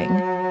was doing.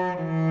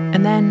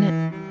 And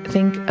then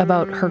think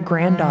about her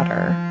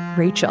granddaughter,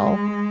 Rachel,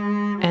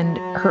 and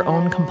her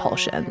own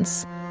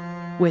compulsions,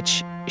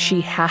 which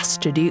she has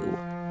to do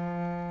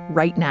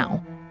right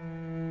now.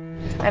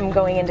 I'm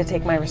going in to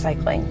take my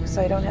recycling,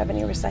 so I don't have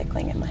any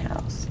recycling in my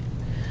house.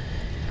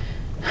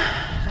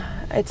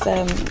 It's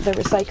the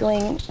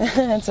recycling,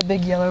 it's a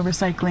big yellow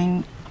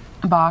recycling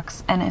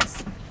box, and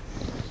it's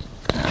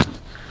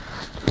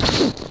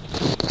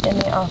in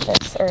the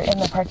office, or in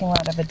the parking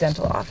lot of a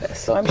dental office.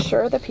 So I'm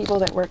sure the people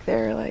that work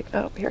there are like,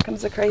 oh, here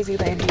comes the crazy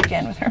lady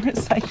again with her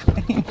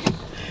recycling.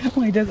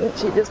 Why doesn't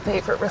she just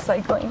pay for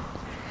recycling?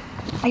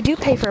 I do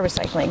pay for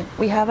recycling.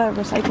 We have a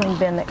recycling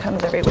bin that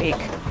comes every week,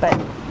 but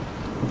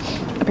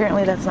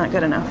apparently that's not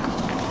good enough.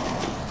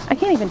 I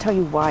can't even tell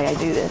you why I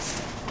do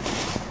this.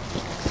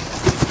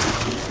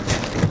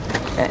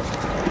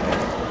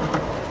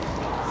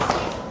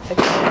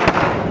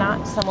 I'm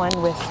not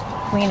someone with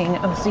cleaning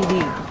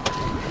OCD.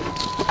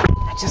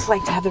 I just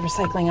like to have the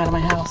recycling out of my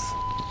house.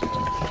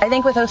 I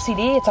think with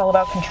OCD, it's all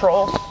about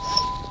control.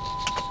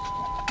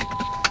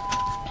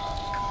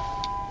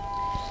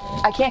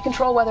 I can't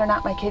control whether or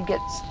not my kid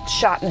gets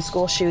shot in a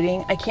school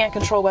shooting. I can't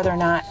control whether or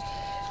not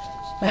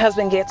my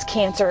husband gets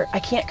cancer. I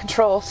can't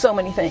control so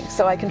many things,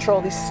 so I control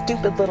these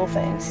stupid little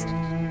things.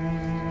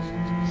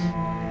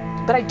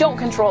 But I don't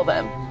control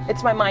them.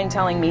 It's my mind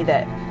telling me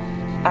that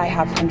I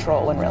have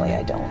control when really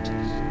I don't.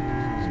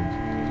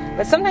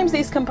 But sometimes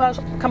these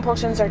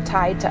compulsions are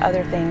tied to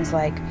other things,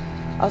 like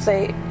I'll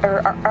say,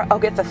 or I'll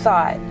get the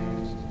thought,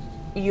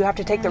 you have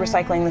to take the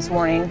recycling this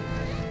morning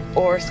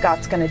or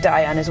Scott's going to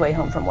die on his way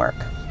home from work.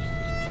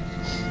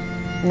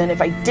 And then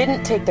if I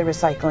didn't take the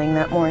recycling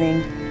that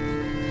morning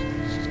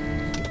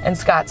and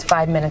Scott's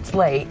 5 minutes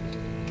late,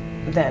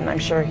 then I'm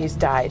sure he's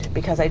died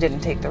because I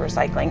didn't take the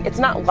recycling. It's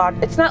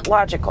not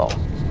logical.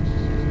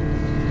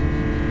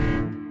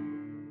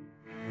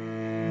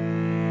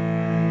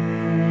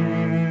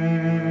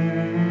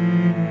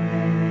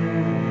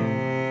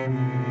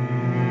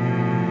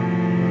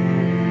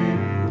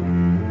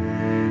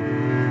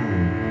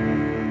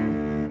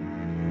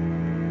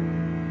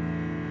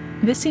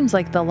 This seems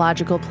like the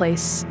logical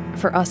place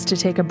for us to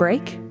take a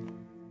break.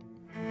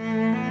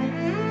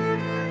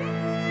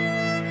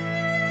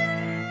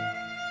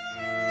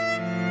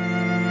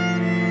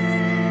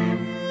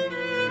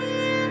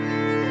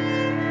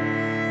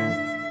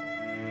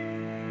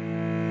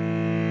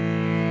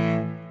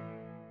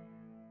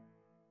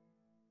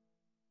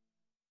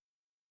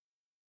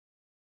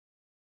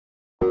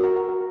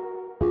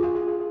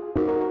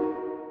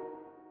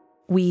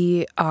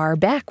 We are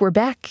back. We're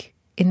back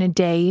in a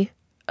day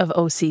of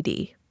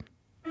OCD.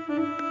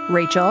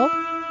 Rachel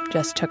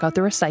just took out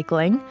the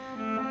recycling,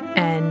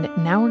 and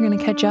now we're going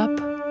to catch up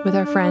with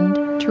our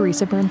friend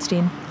Teresa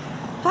Bernstein.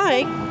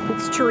 Hi,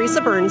 it's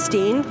Teresa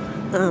Bernstein.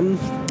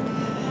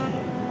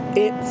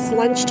 It's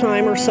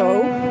lunchtime or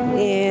so,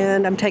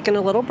 and I'm taking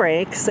a little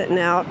break, sitting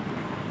out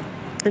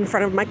in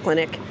front of my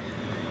clinic,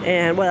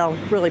 and well,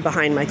 really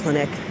behind my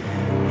clinic.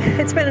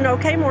 It's been an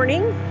okay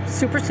morning,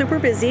 super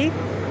busy.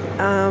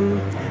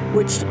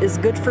 Which is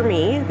good for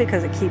me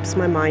because it keeps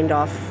my mind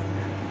off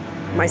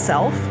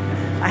myself.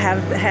 I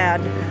have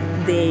had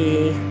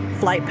the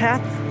flight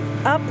path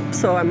up,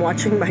 so I'm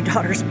watching my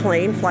daughter's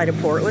plane fly to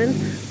Portland.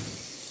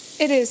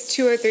 It is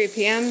 2:03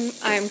 p.m.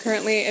 I am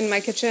currently in my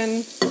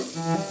kitchen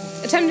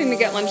attempting to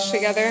get lunch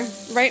together.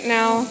 Right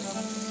now,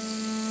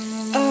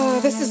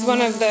 this is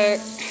one of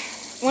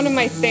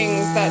my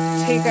things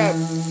that take up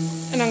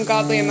an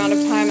ungodly amount of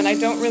time, and I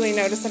don't really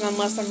notice it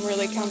unless I'm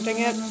really counting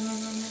it.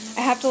 I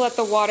have to let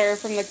the water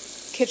from the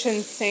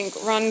kitchen sink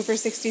run for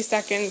 60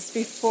 seconds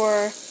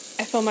before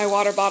I fill my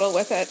water bottle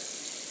with it.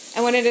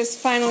 And when it is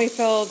finally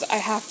filled, I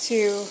have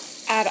to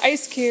add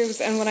ice cubes,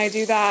 and when I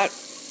do that,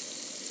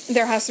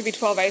 there has to be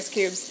 12 ice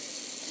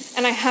cubes.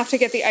 And I have to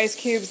get the ice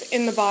cubes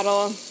in the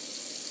bottle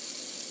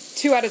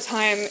 2 at a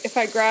time. If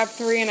I grab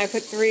 3 and I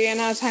put 3 in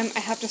at a time,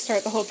 I have to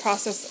start the whole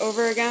process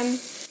over again.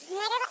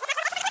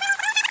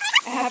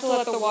 I have to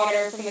let the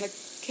water from the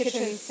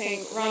kitchen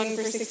sink run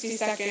for 60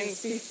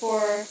 seconds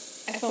before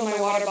I fill my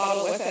water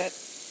bottle with it.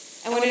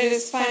 And when it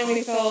is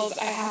finally filled,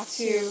 I have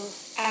to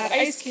add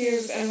ice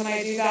cubes, and when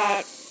I do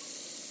that,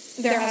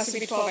 there has to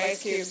be 12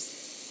 ice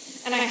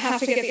cubes. And I have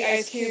to get the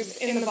ice cubes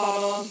in the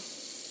bottle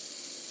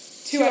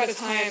 2 at a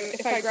time.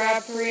 If I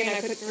grab 3 and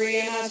I put 3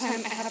 in at a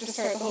time, I have to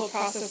start the whole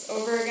process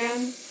over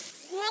again.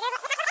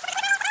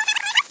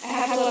 I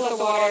have to let the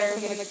water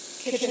from the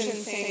kitchen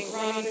sink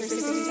run for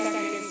 60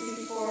 seconds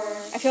before.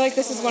 I feel like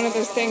this is one of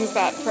those things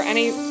that for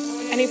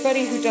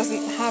anybody who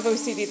doesn't have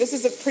OCD, this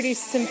is a pretty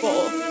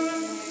simple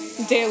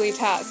daily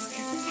task.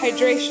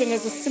 Hydration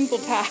is a simple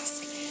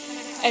task,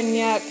 and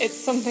yet it's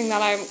something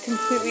that I'm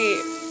completely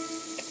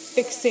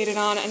fixated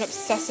on and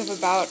obsessive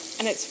about,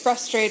 and it's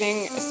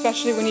frustrating,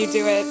 especially when you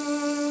do it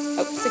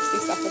 60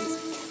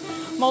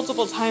 seconds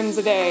multiple times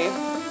a day.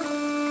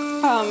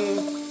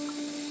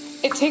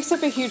 It takes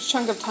up a huge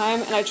chunk of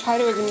time, and I try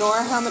to ignore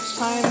how much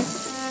time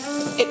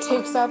it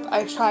takes up.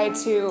 I try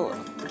to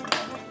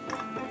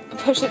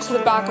push it to the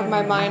back of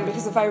my mind,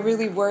 because if I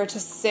really were to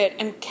sit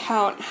and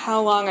count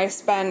how long I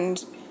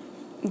spend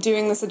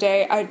doing this a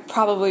day, I'd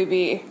probably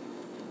be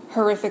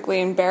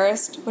horrifically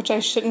embarrassed, which I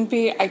shouldn't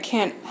be. I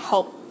can't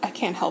help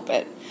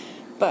it.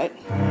 But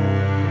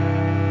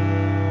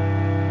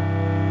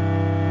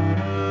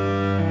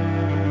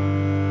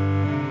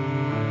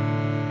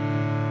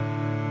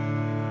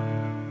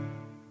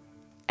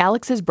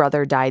Alex's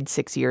brother died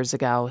 6 years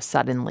ago,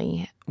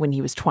 suddenly, when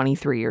he was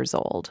 23 years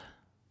old.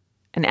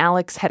 And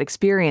Alex had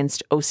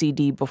experienced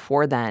OCD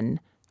before then,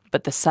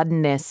 but the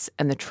suddenness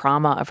and the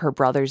trauma of her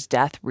brother's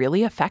death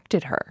really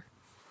affected her.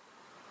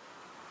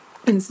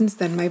 And since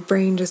then, my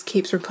brain just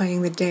keeps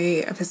replaying the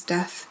day of his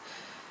death.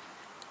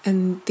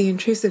 And the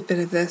intrusive bit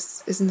of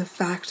this is in the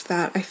fact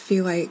that I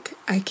feel like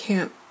I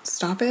can't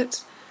stop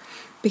it,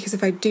 because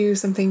if I do,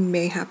 something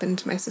may happen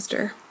to my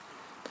sister.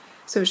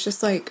 So it's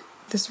just like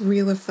this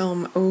reel of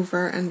film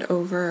over and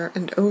over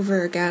and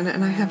over again,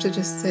 and I have to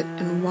just sit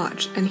and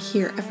watch and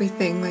hear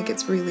everything like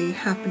it's really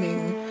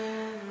happening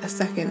a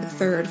second,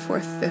 third,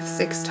 fourth, fifth,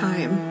 sixth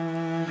time.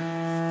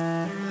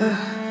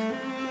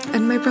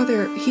 And my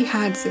brother, he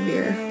had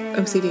severe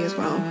OCD as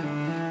well.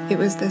 It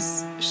was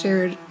this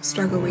shared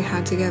struggle we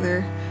had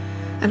together,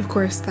 and of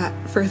course that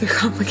further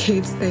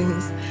complicates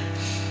things.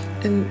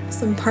 And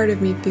some part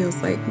of me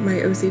feels like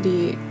my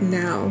OCD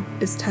now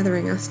is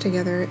tethering us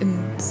together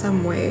in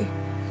some way.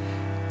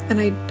 And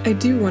I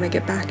do want to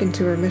get back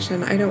into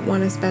remission. I don't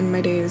want to spend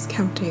my days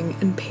counting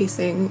and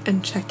pacing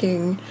and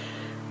checking.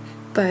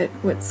 But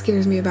what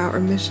scares me about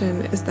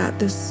remission is that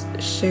this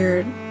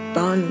shared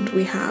bond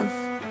we have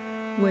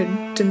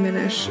would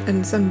diminish,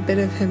 and some bit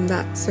of him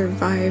that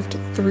survived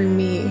through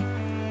me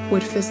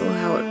would fizzle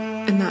out,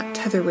 and that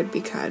tether would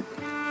be cut.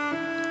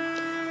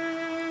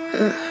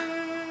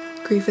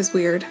 Grief is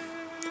weird.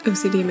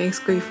 OCD makes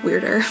grief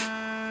weirder.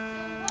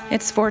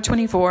 It's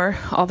 4:24.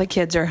 All the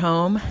kids are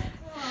home.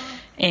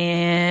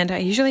 And I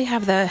usually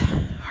have the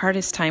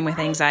hardest time with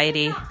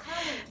anxiety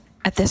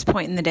at this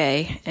point in the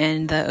day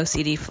and the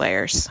OCD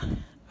flares.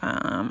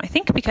 I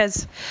think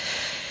because...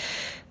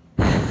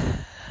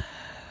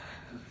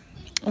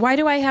 Why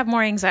do I have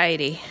more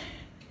anxiety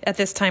at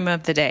this time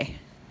of the day?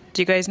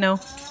 Do you guys know?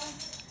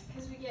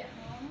 Because we get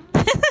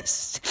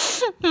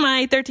home.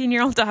 My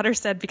 13-year-old daughter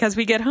said because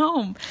we get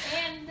home.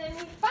 And then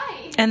we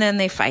fight. And then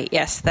they fight.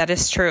 Yes, that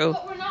is true.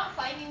 But we're not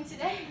fighting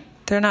today.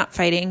 They're not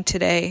fighting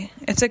today.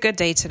 It's a good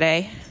day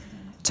today.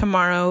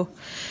 Tomorrow,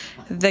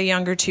 the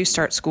younger two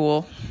start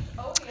school.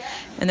 Oh, yeah.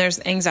 And there's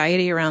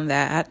anxiety around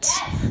that.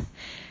 Yes.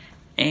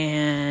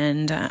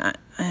 And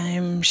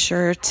I'm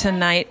sure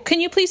tonight... Can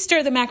you please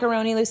stir the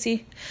macaroni,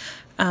 Lucy?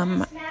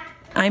 I'm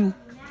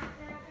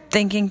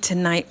thinking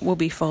tonight will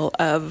be full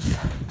of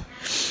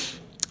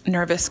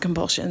nervous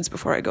convulsions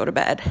before I go to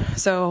bed.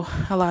 So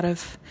a lot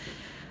of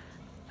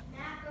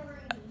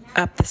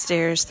up the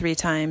stairs 3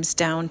 times,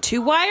 down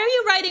 2. Why are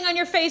you writing on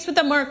your face with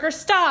a marker?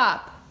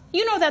 Stop.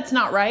 You know that's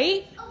not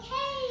right.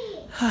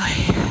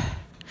 Okay.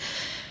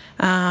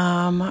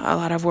 A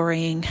lot of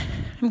worrying.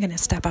 I'm going to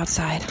step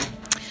outside.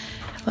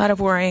 A lot of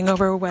worrying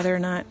over whether or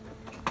not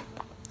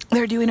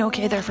they're doing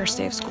okay their first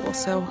day of school.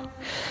 So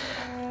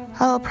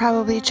I'll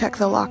probably check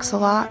the locks a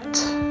lot.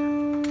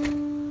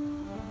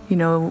 You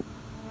know,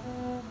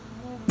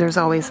 there's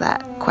always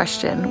that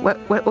question.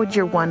 What would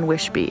your one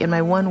wish be? And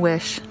my one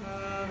wish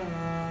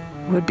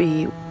would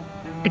be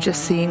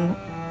just seeing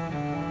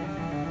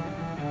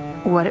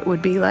what it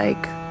would be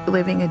like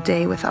living a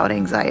day without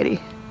anxiety.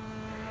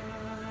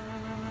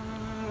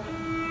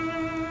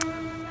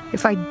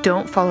 If I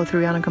don't follow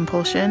through on a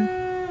compulsion,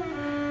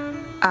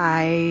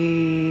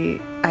 I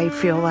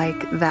feel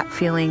like that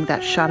feeling,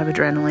 that shot of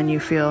adrenaline you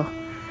feel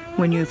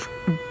when you've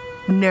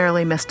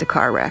narrowly missed a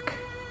car wreck.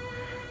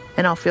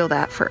 And I'll feel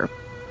that for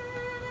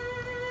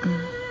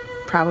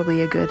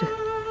probably a good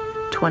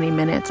 20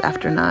 minutes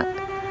after not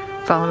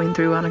following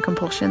through on a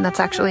compulsion.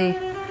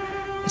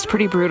 It's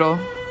pretty brutal.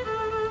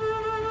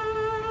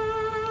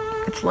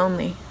 It's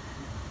lonely.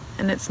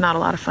 And it's not a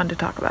lot of fun to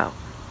talk about.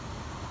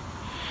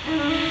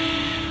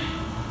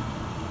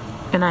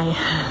 And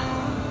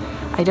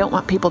I don't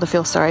want people to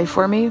feel sorry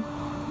for me,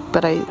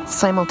 but I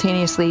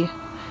simultaneously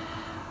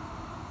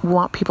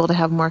want people to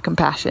have more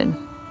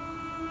compassion.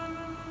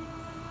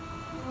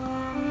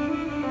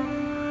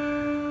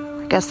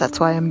 I guess that's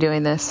why I'm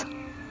doing this.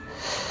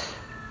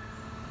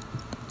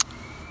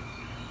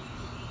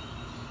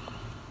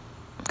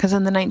 Because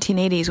in the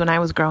 1980s, when I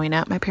was growing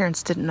up, my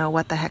parents didn't know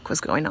what the heck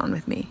was going on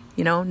with me.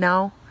 You know,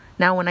 now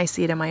when I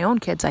see it in my own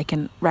kids, I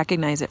can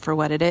recognize it for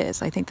what it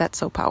is. I think that's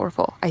so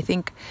powerful. I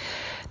think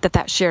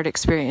that shared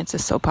experience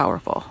is so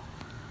powerful.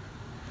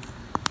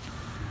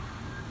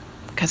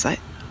 Because I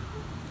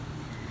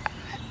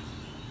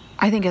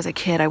think as a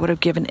kid, I would have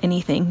given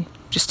anything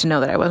just to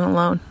know that I wasn't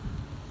alone.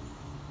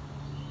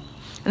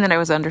 And that I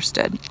was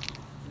understood.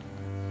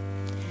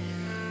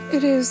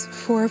 It is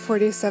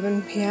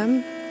 4:47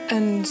 p.m.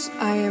 and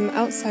I am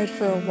outside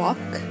for a walk.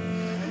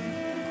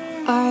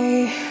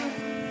 I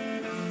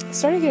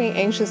started getting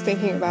anxious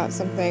thinking about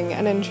something,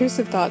 and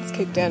intrusive thoughts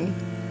kicked in.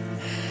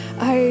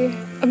 I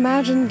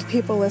imagined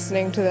people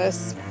listening to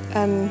this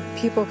and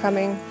people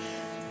coming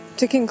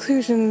to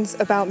conclusions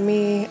about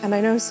me, and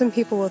I know some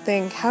people will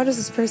think, how does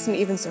this person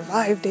even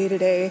survive day to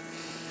day?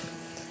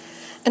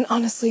 And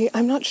honestly,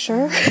 I'm not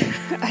sure.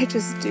 I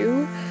just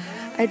do.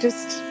 I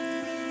just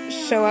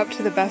show up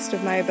to the best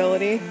of my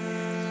ability.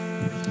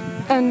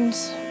 And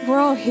we're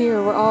all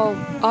here, we're all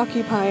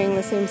occupying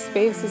the same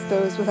space as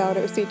those without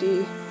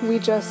OCD. We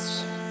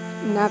just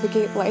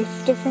navigate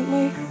life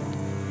differently.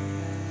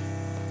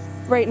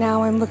 Right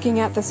now I'm looking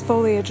at this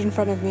foliage in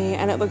front of me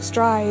and it looks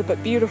dry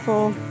but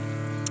beautiful.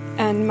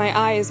 And my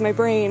eyes, my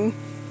brain,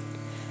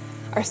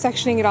 are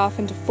sectioning it off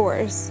into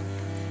fours.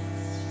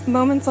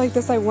 Moments like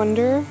this I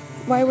wonder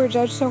why we're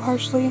judged so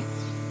harshly.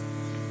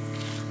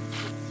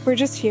 We're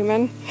just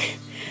human.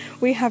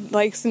 We have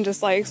likes and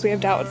dislikes, we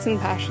have doubts and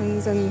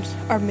passions, and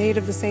are made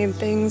of the same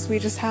things. We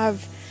just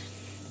have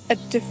a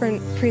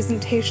different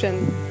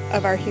presentation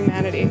of our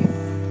humanity.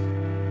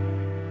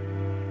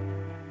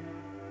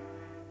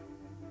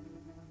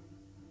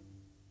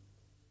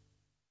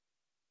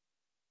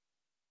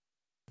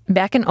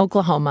 Back in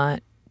Oklahoma,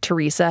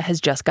 Teresa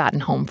has just gotten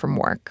home from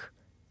work.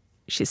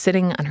 She's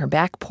sitting on her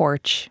back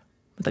porch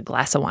with a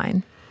glass of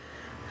wine.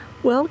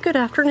 Well, good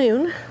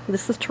afternoon.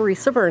 This is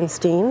Teresa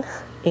Bernstein,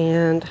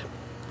 and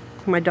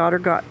my daughter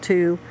got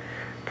to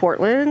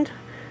Portland.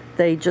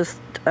 They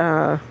just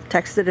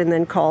texted and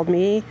then called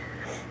me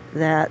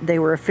that they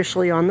were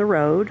officially on the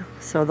road,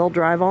 so they'll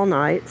drive all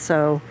night.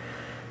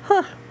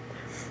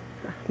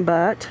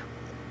 But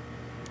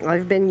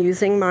I've been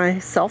using my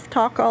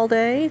self-talk all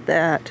day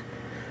that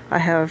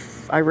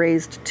I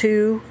raised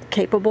two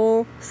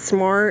capable,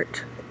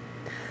 smart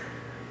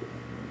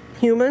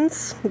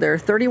humans. They're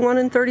 31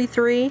 and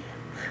 33.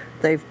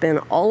 They've been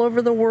all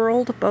over the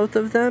world, both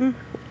of them,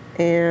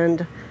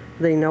 and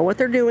they know what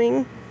they're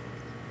doing.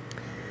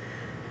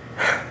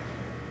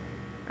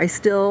 I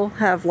still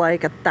have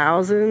like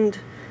 1,000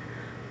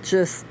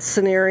 just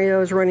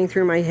scenarios running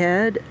through my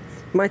head.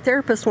 My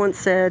therapist once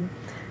said,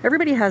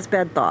 everybody has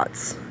bad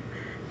thoughts.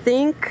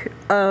 Think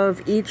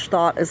of each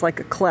thought as like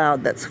a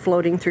cloud that's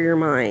floating through your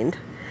mind.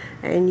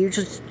 And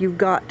you've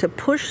got to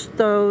push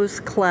those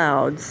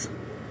clouds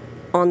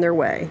on their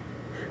way.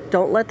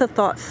 Don't let the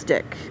thoughts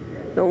stick.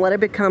 Don't let it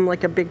become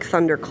like a big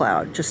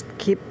thundercloud. Just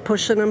keep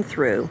pushing them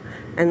through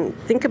and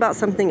think about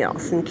something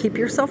else and keep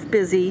yourself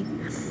busy.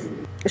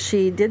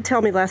 She did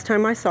tell me last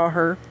time I saw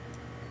her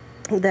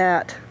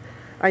that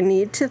I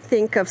need to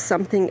think of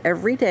something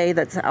every day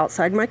that's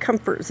outside my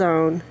comfort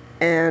zone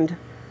and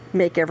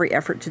make every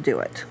effort to do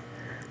it.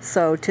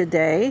 So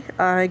today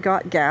I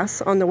got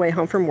gas on the way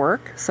home from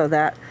work, so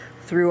that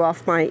threw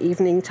off my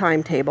evening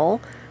timetable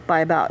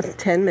by about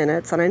 10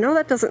 minutes. And I know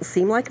that doesn't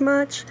seem like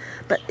much,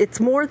 but it's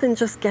more than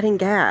just getting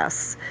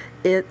gas.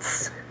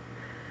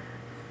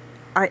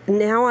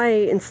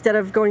 Instead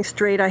of going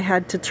straight, I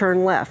had to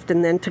turn left,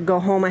 and then to go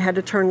home I had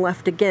to turn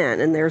left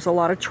again, and there's a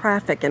lot of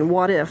traffic, and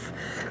what if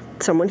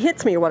someone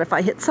hits me, or what if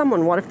I hit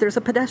someone, what if there's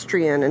a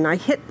pedestrian and I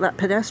hit that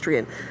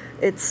pedestrian?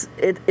 It's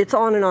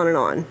on and on and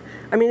on.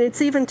 I mean,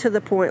 it's even to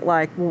the point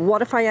like,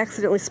 what if I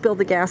accidentally spill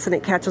the gas and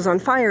it catches on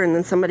fire, and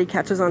then somebody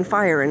catches on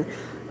fire, and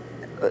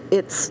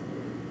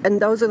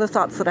those are the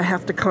thoughts that I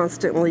have to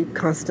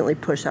constantly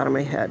push out of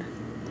my head.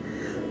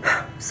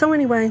 So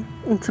anyway,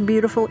 it's a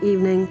beautiful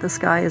evening. The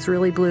sky is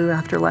really blue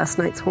after last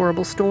night's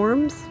horrible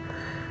storms.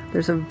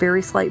 There's a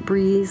very slight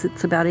breeze.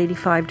 It's about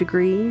 85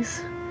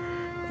 degrees.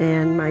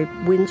 And my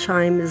wind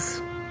chime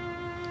is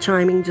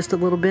chiming just a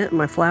little bit.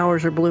 My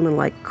flowers are blooming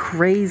like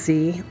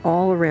crazy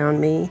all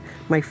around me.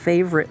 My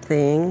favorite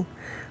thing.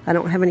 I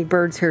don't have any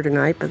birds here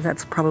tonight, but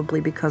that's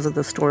probably because of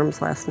the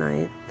storms last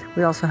night.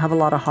 We also have a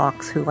lot of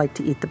hawks who like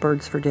to eat the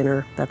birds for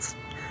dinner. That's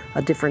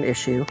a different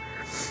issue.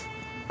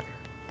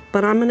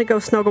 But I'm going to go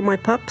snuggle my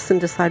pups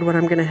and decide what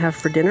I'm going to have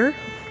for dinner.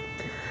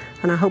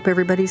 And I hope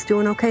everybody's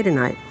doing okay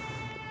tonight.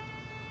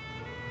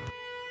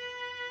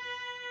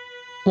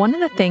 One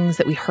of the things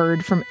that we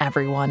heard from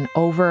everyone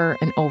over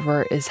and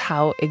over is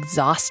how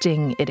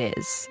exhausting it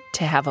is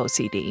to have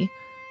OCD,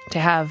 to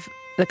have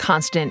the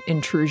constant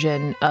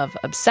intrusion of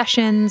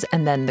obsessions,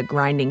 and then the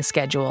grinding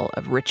schedule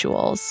of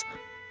rituals.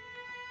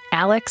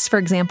 Alex, for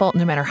example,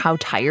 no matter how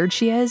tired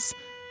she is,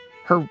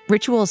 her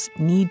rituals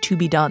need to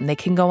be done. They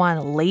can go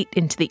on late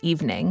into the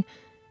evening.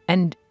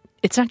 And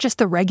it's not just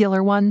the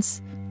regular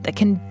ones that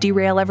can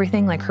derail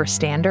everything, like her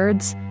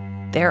standards.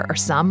 There are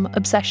some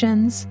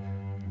obsessions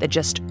that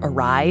just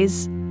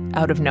arise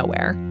out of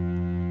nowhere.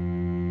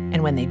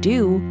 And when they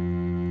do,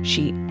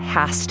 she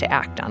has to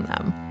act on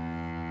them.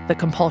 The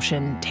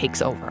compulsion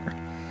takes over.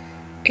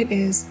 It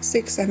is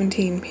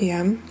 6:17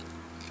 p.m.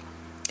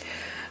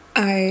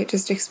 I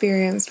just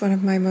experienced one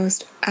of my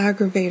most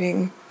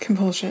aggravating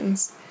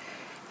compulsions,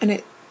 and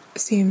it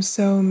seems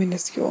so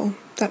minuscule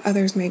that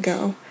others may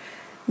go,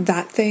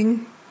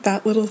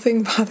 that little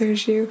thing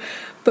bothers you,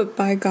 but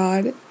by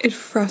God, it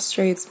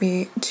frustrates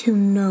me to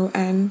no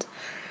end.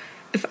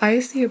 If I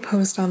see a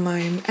post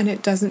online, and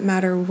it doesn't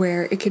matter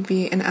where, it could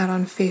be an ad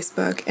on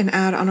Facebook, an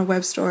ad on a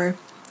web store,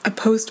 a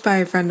post by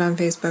a friend on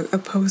Facebook, a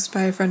post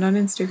by a friend on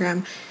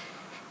Instagram,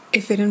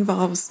 if it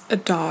involves a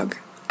dog,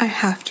 I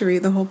have to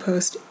read the whole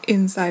post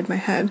inside my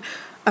head.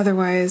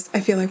 Otherwise, I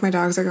feel like my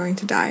dogs are going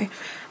to die.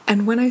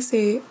 And when I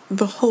say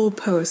the whole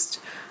post,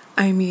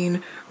 I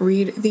mean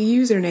read the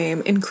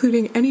username,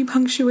 including any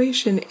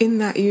punctuation in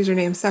that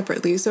username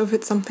separately. So if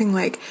it's something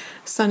like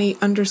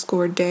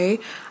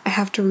sunny_day, I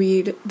have to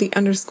read the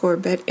underscore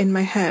bit in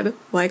my head,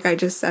 like I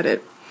just said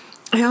it.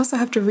 I also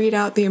have to read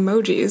out the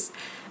emojis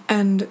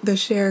and the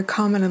share,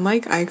 comment, and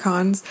like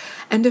icons.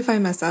 And if I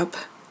mess up,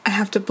 I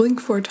have to blink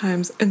 4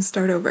 times and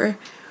start over.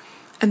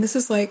 And this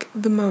is like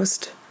the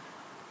most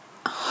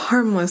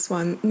harmless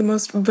one, the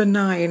most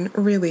benign,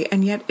 really,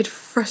 and yet it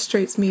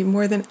frustrates me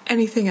more than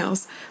anything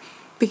else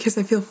because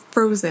I feel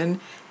frozen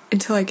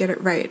until I get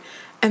it right.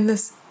 And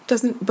this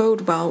doesn't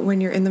bode well when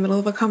you're in the middle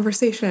of a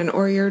conversation,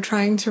 or you're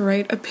trying to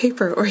write a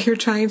paper, or you're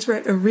trying to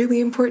write a really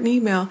important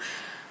email,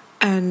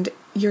 and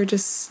you're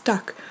just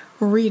stuck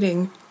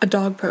reading a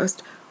dog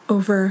post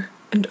over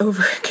and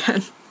over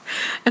again.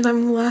 And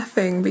I'm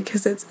laughing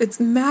because it's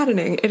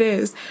maddening. It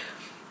is.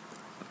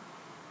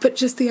 But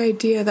just the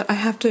idea that I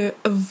have to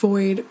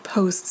avoid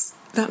posts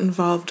that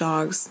involve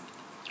dogs.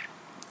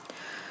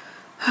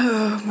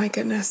 Oh my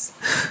goodness.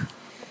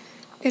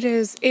 It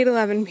is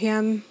 8:11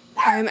 p.m.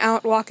 I'm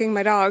out walking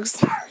my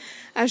dogs,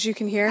 as you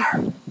can hear.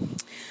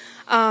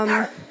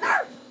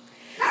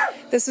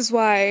 This is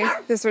why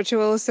this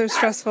ritual is so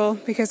stressful,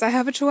 because I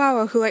have a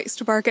Chihuahua who likes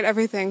to bark at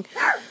everything,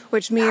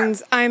 which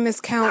means I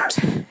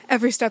miscount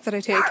every step that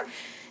I take.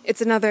 It's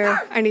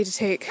another I need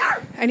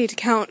to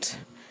count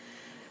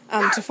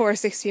to 4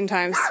 16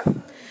 times.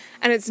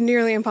 And it's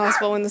nearly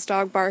impossible when this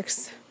dog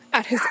barks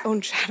at his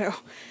own shadow.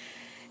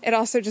 It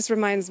also just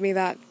reminds me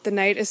that the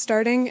night is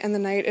starting, and the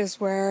night is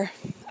where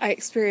I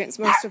experience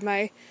most of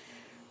my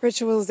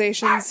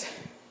ritualizations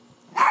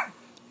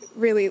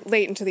really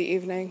late into the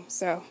evening,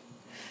 so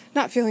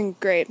not feeling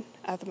great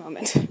at the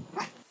moment.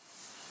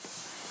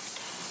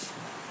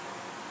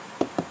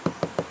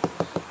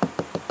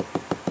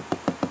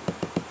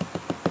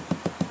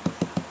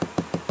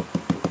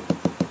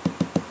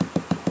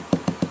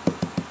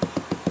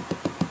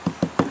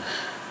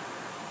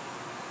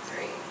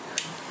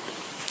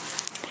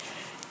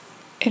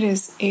 It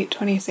is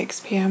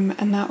 8:26 p.m.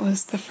 and that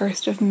was the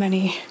first of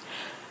many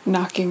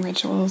knocking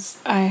rituals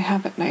I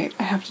have at night.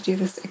 I have to do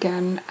this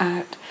again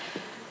at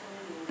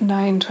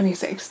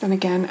 9:26, then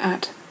again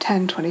at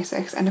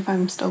 10:26, and if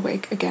I'm still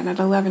awake, again at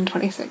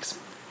 11:26.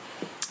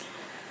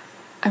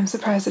 I'm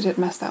surprised I didn't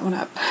mess that one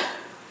up,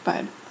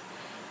 but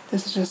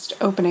this is just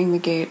opening the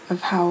gate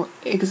of how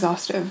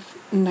exhaustive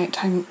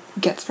nighttime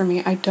gets for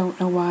me. I don't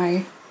know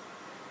why.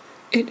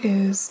 It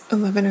is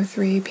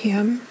 11:03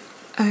 p.m.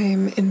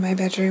 I'm in my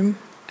bedroom.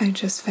 I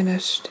just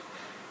finished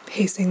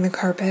pacing the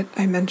carpet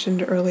I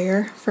mentioned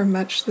earlier for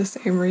much the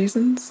same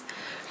reasons.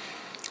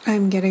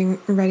 I'm getting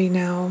ready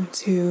now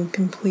to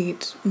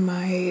complete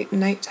my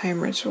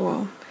nighttime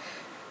ritual,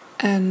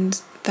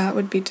 and that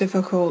would be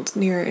difficult,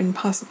 near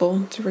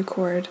impossible to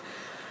record,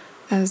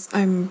 as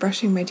I'm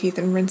brushing my teeth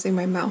and rinsing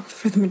my mouth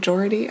for the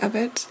majority of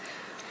it.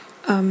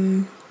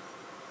 I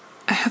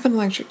have an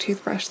electric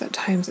toothbrush that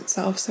times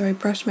itself, so I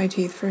brush my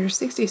teeth for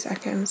 60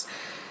 seconds,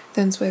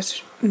 then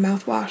swish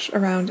mouthwash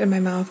around in my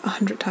mouth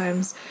 100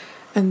 times,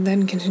 and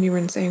then continue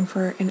rinsing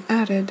for an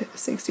added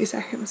 60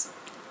 seconds.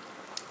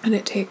 And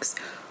it takes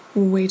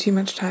way too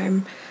much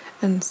time,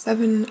 and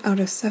 7 out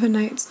of 7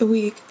 nights a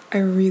week, I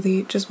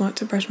really just want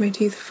to brush my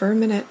teeth for a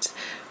minute,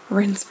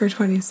 rinse for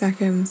 20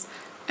 seconds,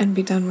 and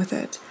be done with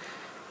it.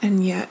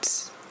 And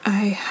yet,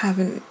 I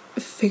haven't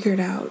figured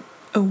out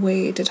a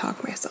way to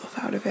talk myself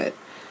out of it.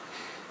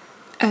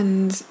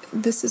 And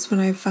this is when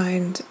I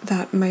find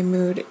that my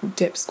mood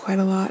dips quite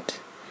a lot.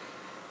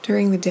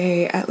 During the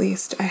day, at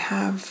least, I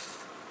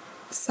have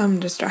some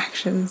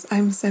distractions.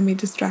 I'm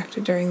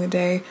semi-distracted during the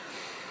day.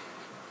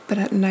 But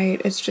at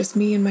night, it's just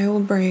me and my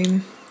old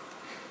brain.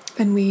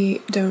 And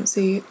we don't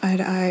see eye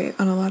to eye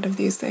on a lot of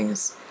these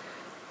things,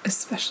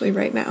 especially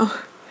right now.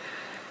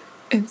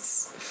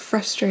 It's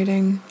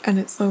frustrating, and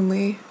it's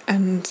lonely,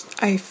 and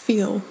I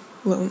feel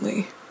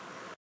lonely.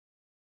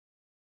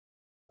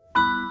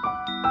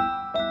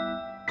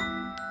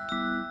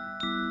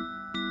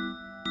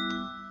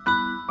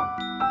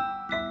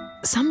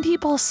 some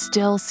people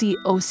still see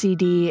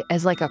OCD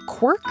as like a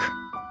quirk,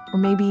 or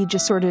maybe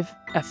just sort of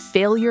a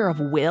failure of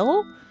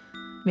will,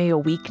 maybe a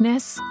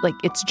weakness. Like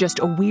it's just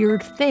a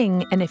weird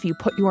thing, and if you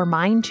put your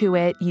mind to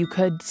it, you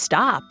could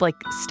stop. Like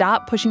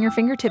stop pushing your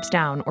fingertips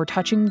down or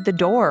touching the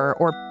door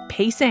or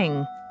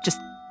pacing. Just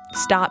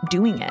stop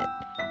doing it.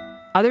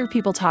 Other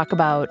people talk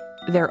about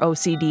their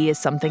OCD as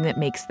something that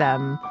makes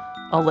them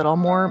a little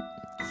more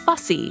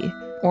fussy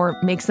or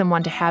makes them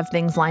want to have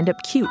things lined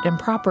up cute and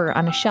proper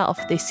on a shelf.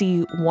 They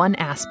see one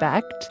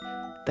aspect,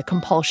 the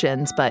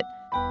compulsions, but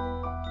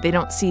they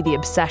don't see the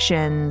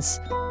obsessions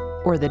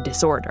or the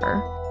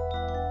disorder.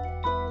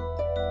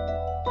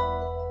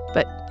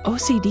 But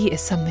OCD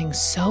is something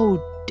so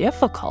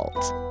difficult.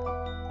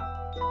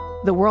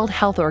 The World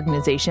Health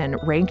Organization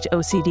ranked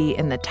OCD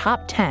in the top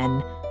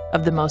 10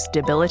 of the most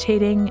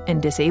debilitating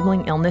and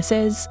disabling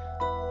illnesses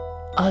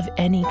of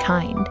any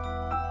kind.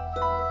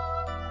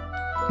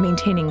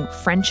 Maintaining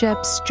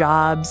friendships,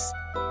 jobs,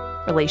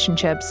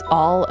 relationships,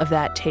 all of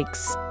that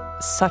takes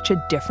such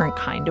a different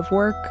kind of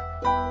work.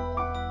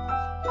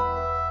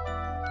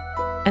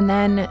 And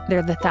then there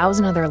are the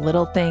 1,000 other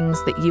little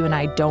things that you and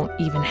I don't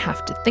even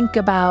have to think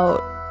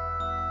about.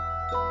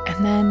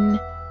 And then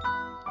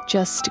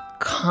just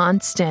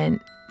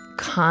constant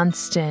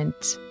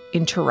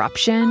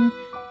interruption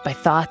by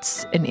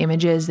thoughts and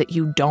images that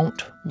you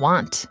don't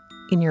want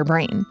in your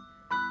brain.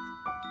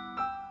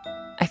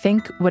 I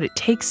think what it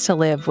takes to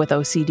live with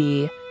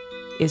OCD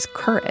is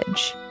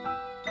courage.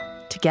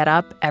 To get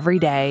up every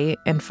day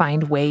and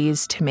find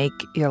ways to make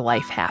your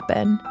life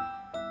happen.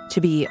 To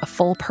be a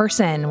full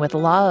person with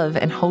love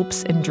and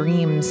hopes and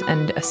dreams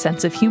and a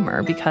sense of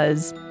humor,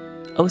 because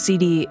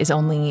OCD is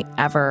only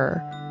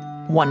ever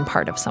one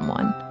part of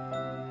someone.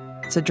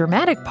 It's a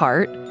dramatic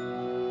part,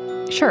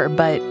 sure,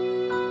 but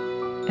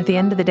at the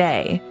end of the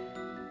day,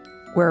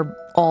 we're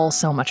all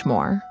so much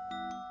more.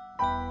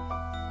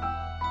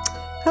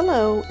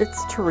 Hello,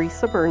 it's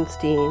Teresa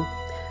Bernstein.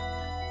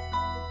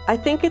 I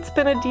think it's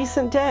been a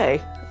decent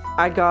day.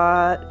 I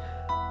got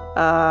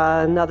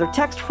another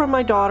text from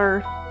my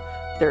daughter.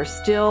 They're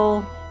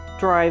still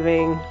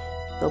driving.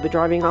 They'll be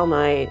driving all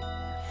night.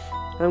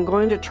 I'm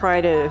going to try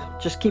to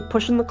just keep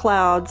pushing the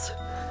clouds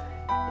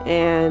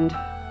and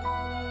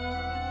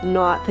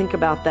not think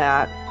about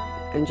that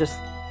and just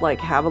like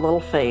have a little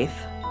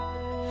faith.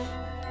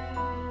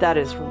 That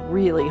is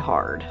really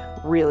hard.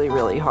 Really,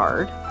 really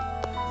hard.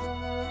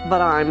 But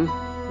I'm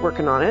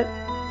working on it.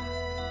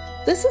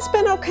 This has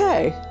been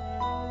okay.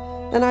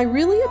 And I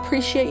really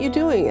appreciate you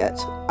doing it.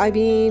 I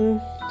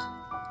mean,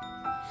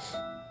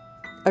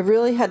 I've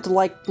really had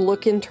to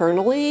look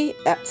internally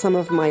at some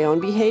of my own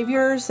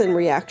behaviors and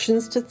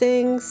reactions to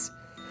things.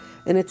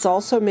 And it's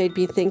also made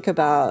me think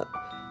about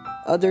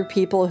other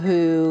people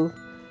who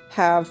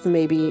have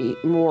maybe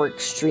more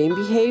extreme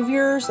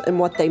behaviors and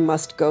what they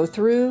must go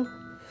through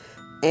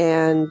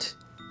and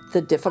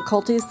the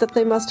difficulties that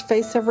they must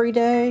face every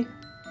day.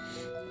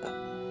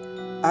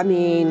 I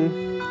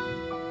mean,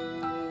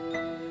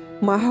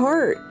 my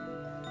heart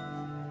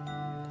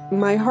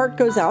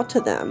goes out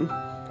to them.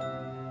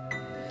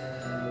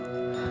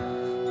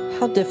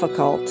 How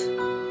difficult.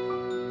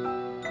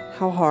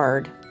 How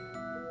hard.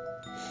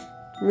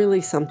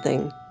 Really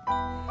something.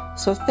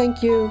 So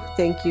thank you.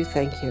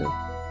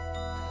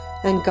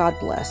 And God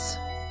bless.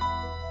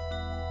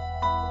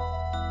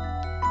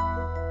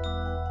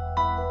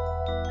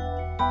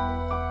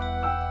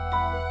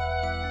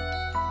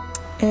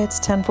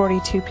 It's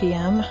 10:42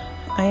 p.m.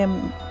 I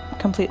am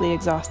completely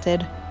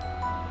exhausted.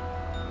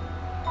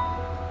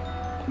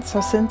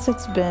 So since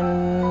it's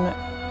been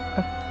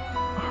a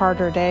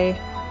harder day,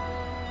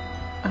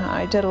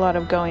 I did a lot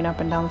of going up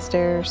and down the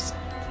stairs.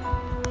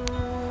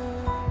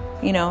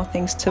 You know,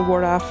 things to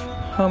ward off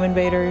home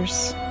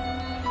invaders,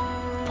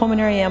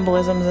 pulmonary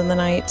embolisms in the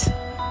night,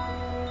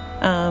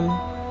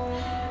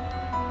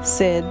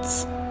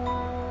 SIDS,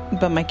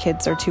 but my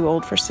kids are too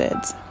old for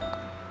SIDS.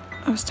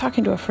 I was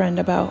talking to a friend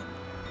about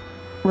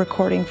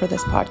recording for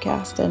this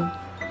podcast, and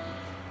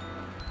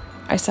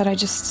I said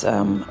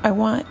I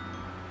want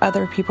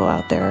other people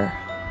out there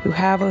who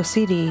have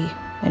OCD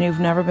and who've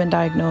never been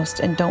diagnosed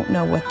and don't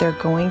know what they're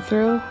going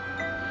through.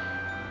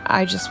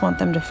 I just want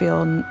them to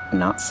feel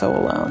not so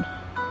alone.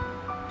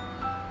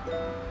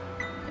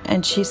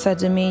 And she said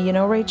to me, you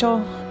know,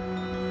 Rachel,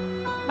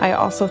 I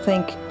also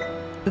think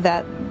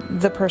that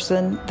the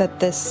person that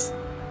this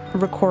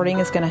recording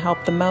is going to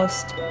help the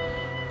most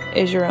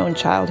is your own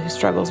child who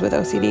struggles with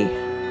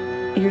OCD.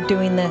 You're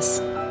doing this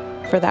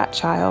for that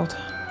child.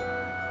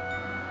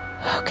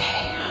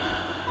 Okay.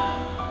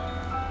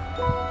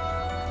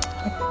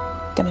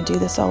 I'm going to do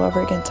this all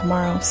over again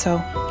tomorrow,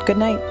 so good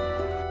night.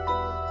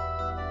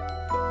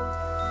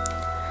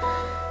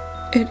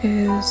 It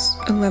is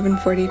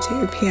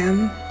 11:42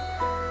 p.m.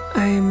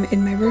 I'm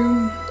in my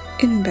room,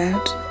 in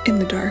bed, in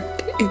the dark,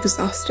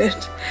 exhausted.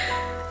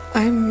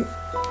 I'm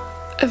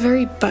a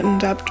very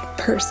buttoned-up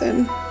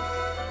person.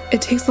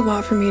 It takes a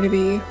lot for me to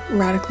be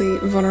radically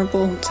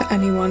vulnerable to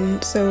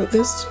anyone, so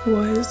this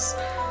was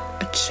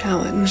a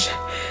challenge.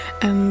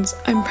 And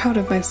I'm proud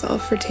of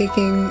myself for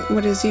taking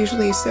what is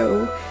usually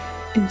so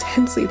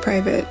intensely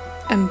private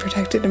and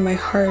protected in my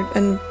heart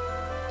and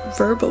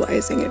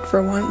verbalizing it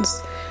for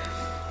once.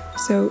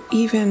 So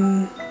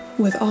even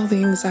with all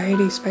the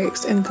anxiety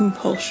spikes and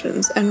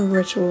compulsions and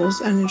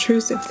rituals and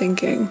intrusive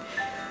thinking,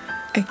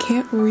 I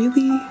can't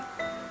really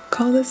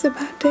call this a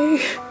bad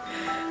day.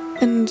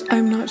 And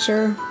I'm not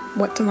sure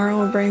what tomorrow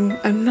will bring.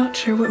 I'm not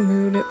sure what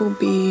mood it will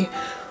be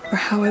or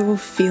how I will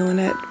feel in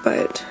it,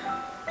 but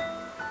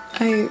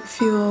I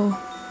feel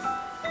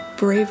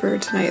braver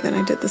tonight than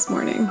I did this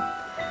morning.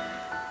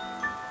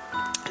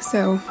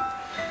 So,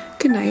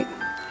 good night.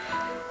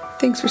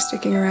 Thanks for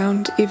sticking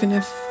around, even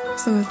if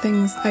some of the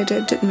things I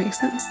did didn't make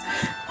sense.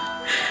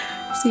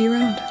 See you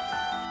around.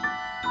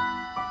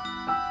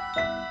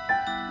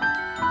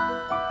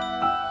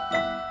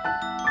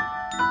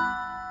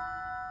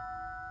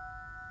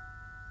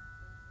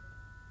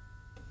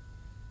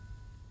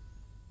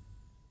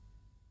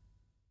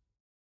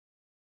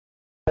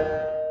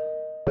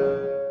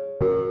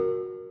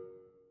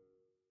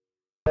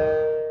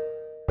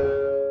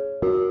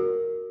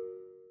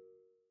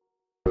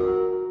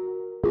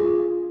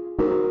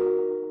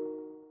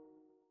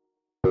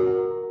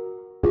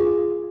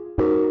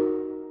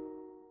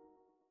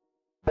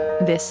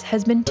 This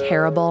has been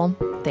terrible.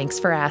 Thanks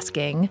for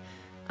asking.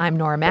 I'm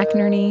Nora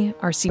McInerney.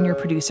 Our senior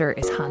producer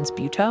is Hans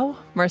Butow.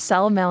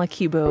 Marcel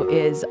Malakibu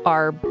is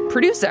our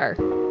producer.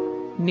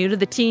 New to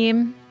the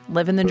team,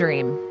 living the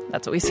dream.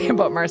 That's what we say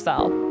about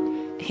Marcel.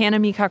 Hannah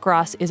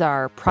Meacock-Ross is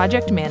our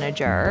project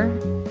manager.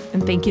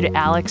 And thank you to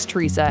Alex,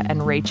 Teresa,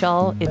 and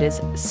Rachel. It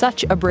is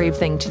such a brave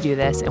thing to do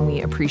this, and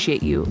we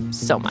appreciate you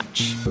so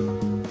much.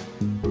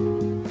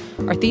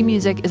 Our theme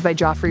music is by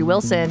Joffrey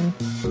Wilson.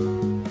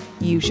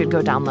 You should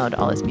go download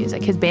all his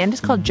music. His band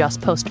is called Just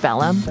Post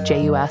Bellum,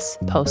 J-U-S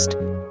Post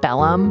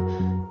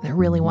Bellum. They're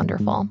really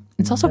wonderful.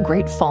 It's also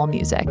great fall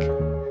music,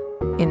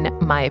 in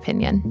my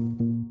opinion.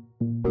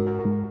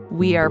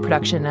 We are a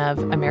production of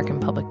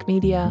American Public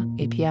Media,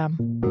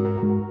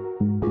 APM.